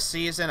last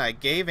season I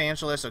gave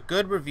Angelus a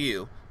good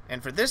review,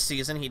 and for this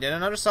season he did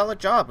another solid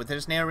job with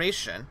his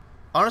narration.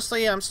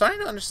 Honestly, I'm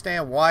starting to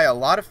understand why a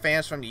lot of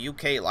fans from the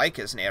UK like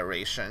his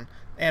narration.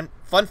 And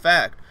fun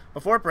fact,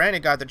 before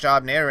Brandon got the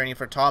job narrating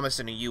for Thomas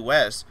in the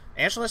US,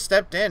 Angelus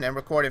stepped in and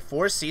recorded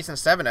 4 Season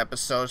 7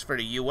 episodes for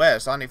the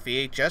US on a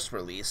VHS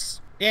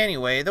release.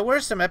 Anyway, there were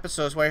some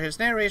episodes where his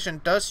narration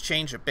does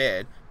change a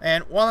bit,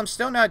 and while I'm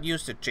still not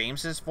used to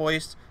James's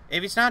voice,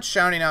 if he's not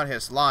shouting out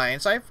his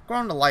lines, I've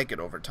grown to like it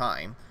over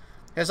time.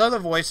 His other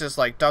voices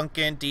like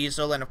Duncan,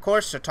 Diesel, and of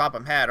course Sir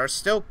Topham Hatt are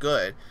still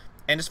good,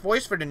 and his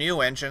voice for the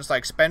new entrants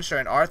like Spencer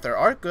and Arthur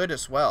are good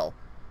as well.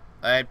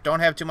 I don't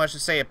have too much to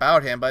say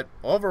about him, but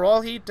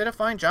overall he did a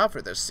fine job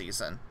for this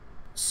season.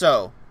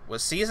 So,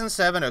 was Season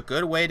 7 a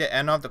good way to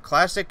end off the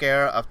classic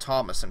era of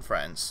Thomas and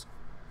Friends?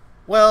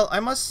 Well, I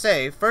must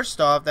say,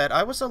 first off, that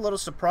I was a little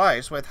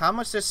surprised with how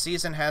much this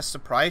season has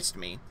surprised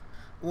me.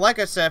 Like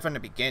I said from the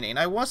beginning,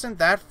 I wasn't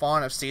that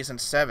fond of Season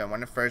 7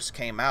 when it first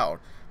came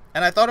out,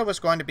 and I thought it was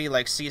going to be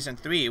like Season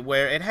 3,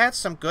 where it had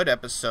some good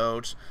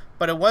episodes,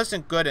 but it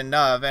wasn't good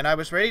enough, and I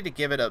was ready to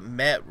give it a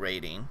meh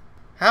rating.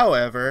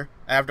 However,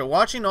 after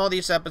watching all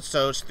these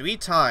episodes 3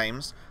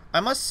 times,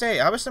 I must say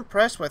I was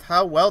impressed with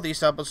how well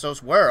these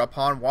episodes were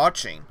upon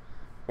watching.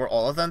 Were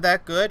all of them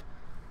that good?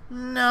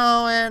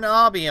 No, and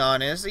I'll be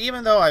honest,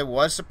 even though I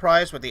was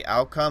surprised with the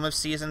outcome of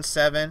Season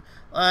 7,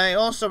 I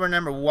also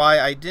remember why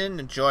I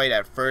didn't enjoy it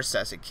at first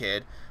as a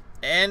kid.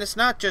 And it's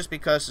not just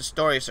because the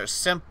stories are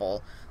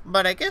simple,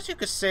 but I guess you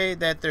could say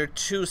that they're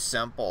too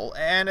simple,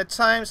 and at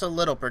times a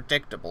little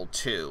predictable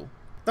too.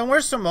 There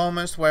were some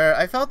moments where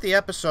I felt the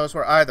episodes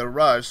were either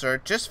rushed or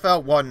just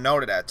felt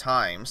one-noted at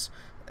times,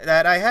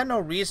 that I had no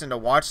reason to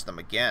watch them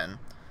again.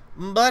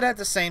 But at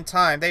the same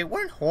time, they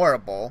weren't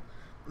horrible.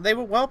 They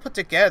were well put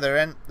together,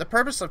 and the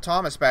purpose of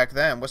Thomas back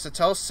then was to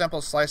tell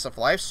simple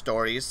slice-of-life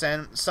stories,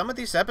 and some of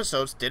these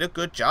episodes did a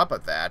good job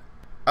of that.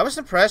 I was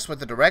impressed with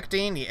the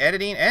directing, the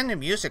editing, and the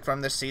music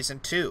from this season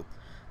too.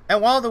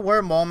 And while there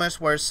were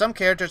moments where some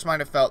characters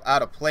might have felt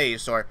out of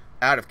place or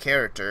out of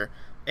character,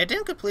 it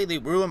didn't completely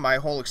ruin my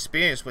whole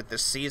experience with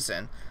this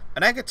season,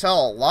 and I could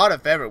tell a lot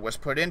of effort was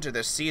put into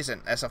this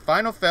season as a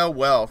final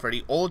farewell for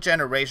the old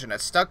generation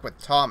that stuck with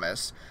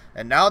Thomas,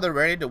 and now they're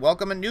ready to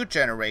welcome a new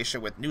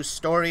generation with new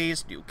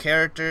stories, new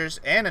characters,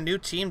 and a new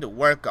team to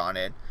work on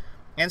it.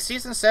 And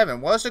Season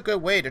 7 was a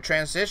good way to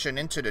transition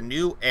into the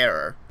new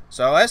era.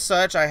 So as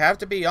such, I have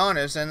to be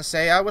honest and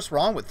say I was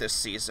wrong with this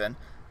season,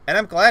 and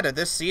I'm glad that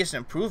this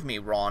season proved me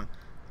wrong,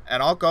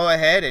 and I'll go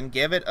ahead and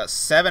give it a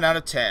 7 out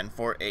of 10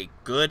 for a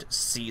good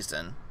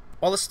season.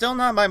 While it's still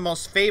not my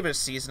most favorite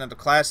season of the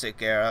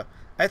classic era,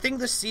 I think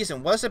this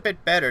season was a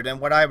bit better than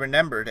what I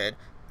remembered it,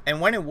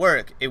 and when it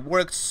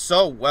worked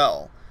so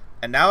well.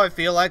 And now I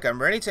feel like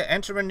I'm ready to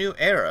enter a new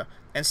era,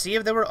 and see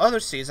if there were other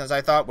seasons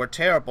I thought were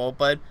terrible,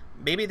 but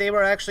maybe they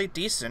were actually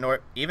decent,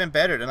 or even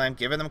better than I'm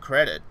giving them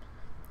credit.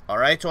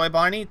 Alright,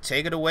 ToyBonnie,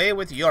 take it away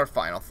with your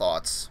final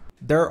thoughts.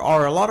 There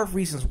are a lot of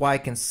reasons why I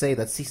can say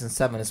that Season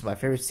 7 is my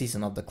favorite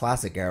season of the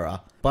classic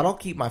era, but I'll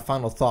keep my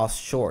final thoughts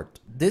short.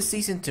 This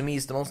season to me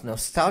is the most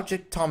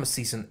nostalgic Thomas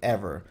season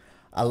ever.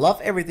 I love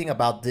everything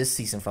about this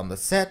season, from the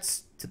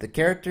sets, to the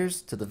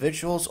characters, to the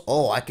visuals.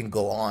 Oh, I can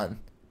go on.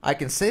 I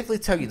can safely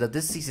tell you that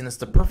this season is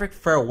the perfect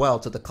farewell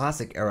to the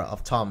classic era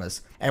of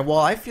Thomas, and while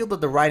I feel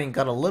that the writing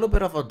got a little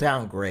bit of a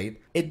downgrade,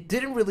 it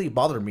didn't really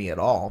bother me at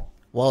all.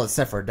 Well,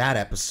 except for that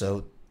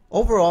episode.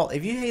 Overall,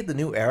 if you hate the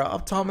new era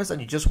of Thomas and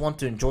you just want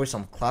to enjoy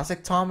some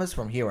classic Thomas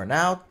from here on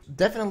out,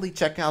 definitely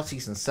check out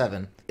Season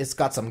 7. It's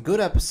got some good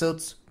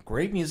episodes,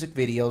 great music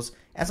videos,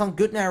 and some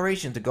good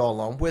narration to go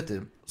along with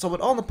it. So with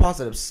all the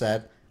positives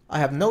said, I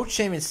have no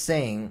shame in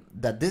saying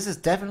that this is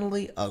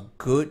definitely a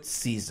good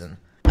season.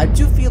 I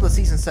do feel feel that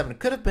Season 7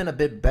 could have been a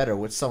bit better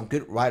with some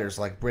good writers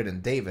like Britt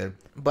and David,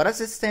 but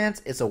as it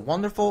stands, it's a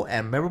wonderful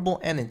and memorable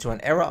ending to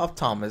an era of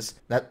Thomas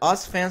that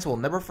us fans will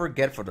never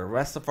forget for the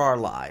rest of our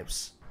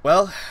lives.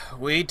 Well,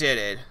 we did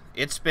it.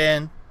 It's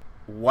been,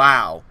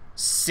 wow,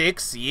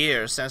 6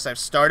 years since I've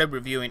started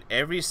reviewing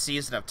every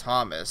season of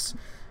Thomas,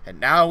 and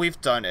now we've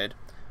done it.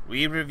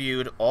 We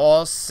reviewed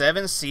all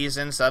 7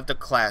 seasons of the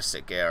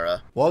classic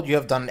era. Well, you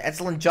have done an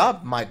excellent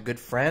job, my good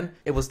friend.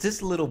 It was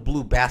this little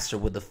blue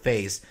bastard with the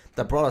face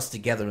that brought us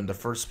together in the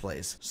first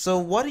place. So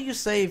what do you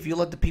say if you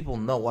let the people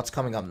know what's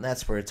coming up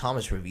next for your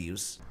Thomas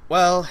reviews?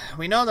 Well,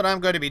 we know that I'm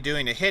going to be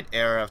doing the hit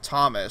era of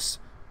Thomas.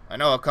 I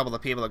know a couple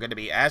of people are going to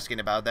be asking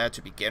about that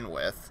to begin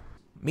with.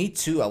 Me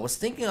too. I was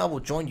thinking I will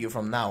join you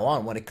from now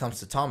on when it comes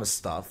to Thomas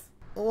stuff.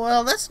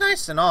 Well, that's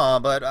nice and all,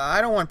 but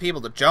I don't want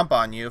people to jump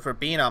on you for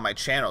being on my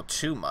channel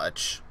too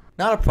much.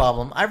 Not a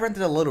problem. I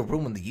rented a little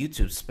room in the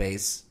YouTube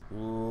space.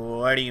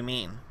 What do you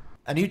mean?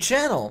 A new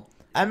channel.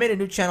 I made a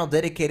new channel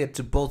dedicated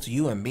to both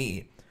you and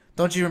me.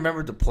 Don't you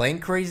remember the Plane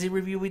Crazy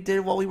review we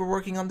did while we were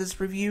working on this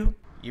review?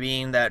 You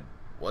mean that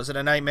wasn't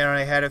a nightmare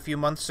I had a few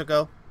months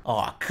ago?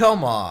 Aw,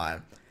 come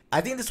on.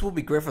 I think this will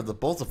be great for the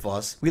both of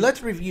us. We like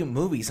to review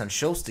movies and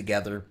shows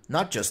together,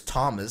 not just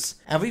Thomas,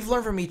 and we've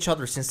learned from each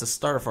other since the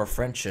start of our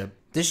friendship.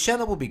 This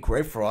channel will be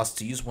great for us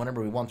to use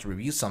whenever we want to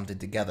review something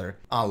together,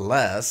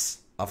 unless,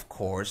 of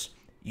course,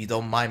 you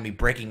don't mind me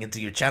breaking into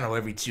your channel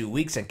every 2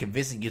 weeks and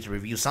convincing you to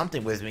review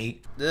something with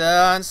me.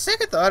 On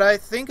second thought, I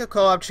think a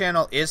co-op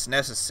channel is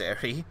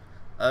necessary.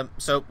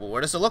 So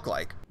what does it look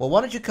like? Well,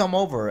 why don't you come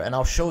over and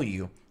I'll show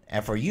you.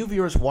 And for you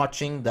viewers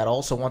watching that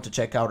also want to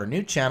check out our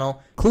new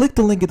channel, click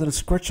the link in the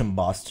description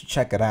box to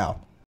check it out.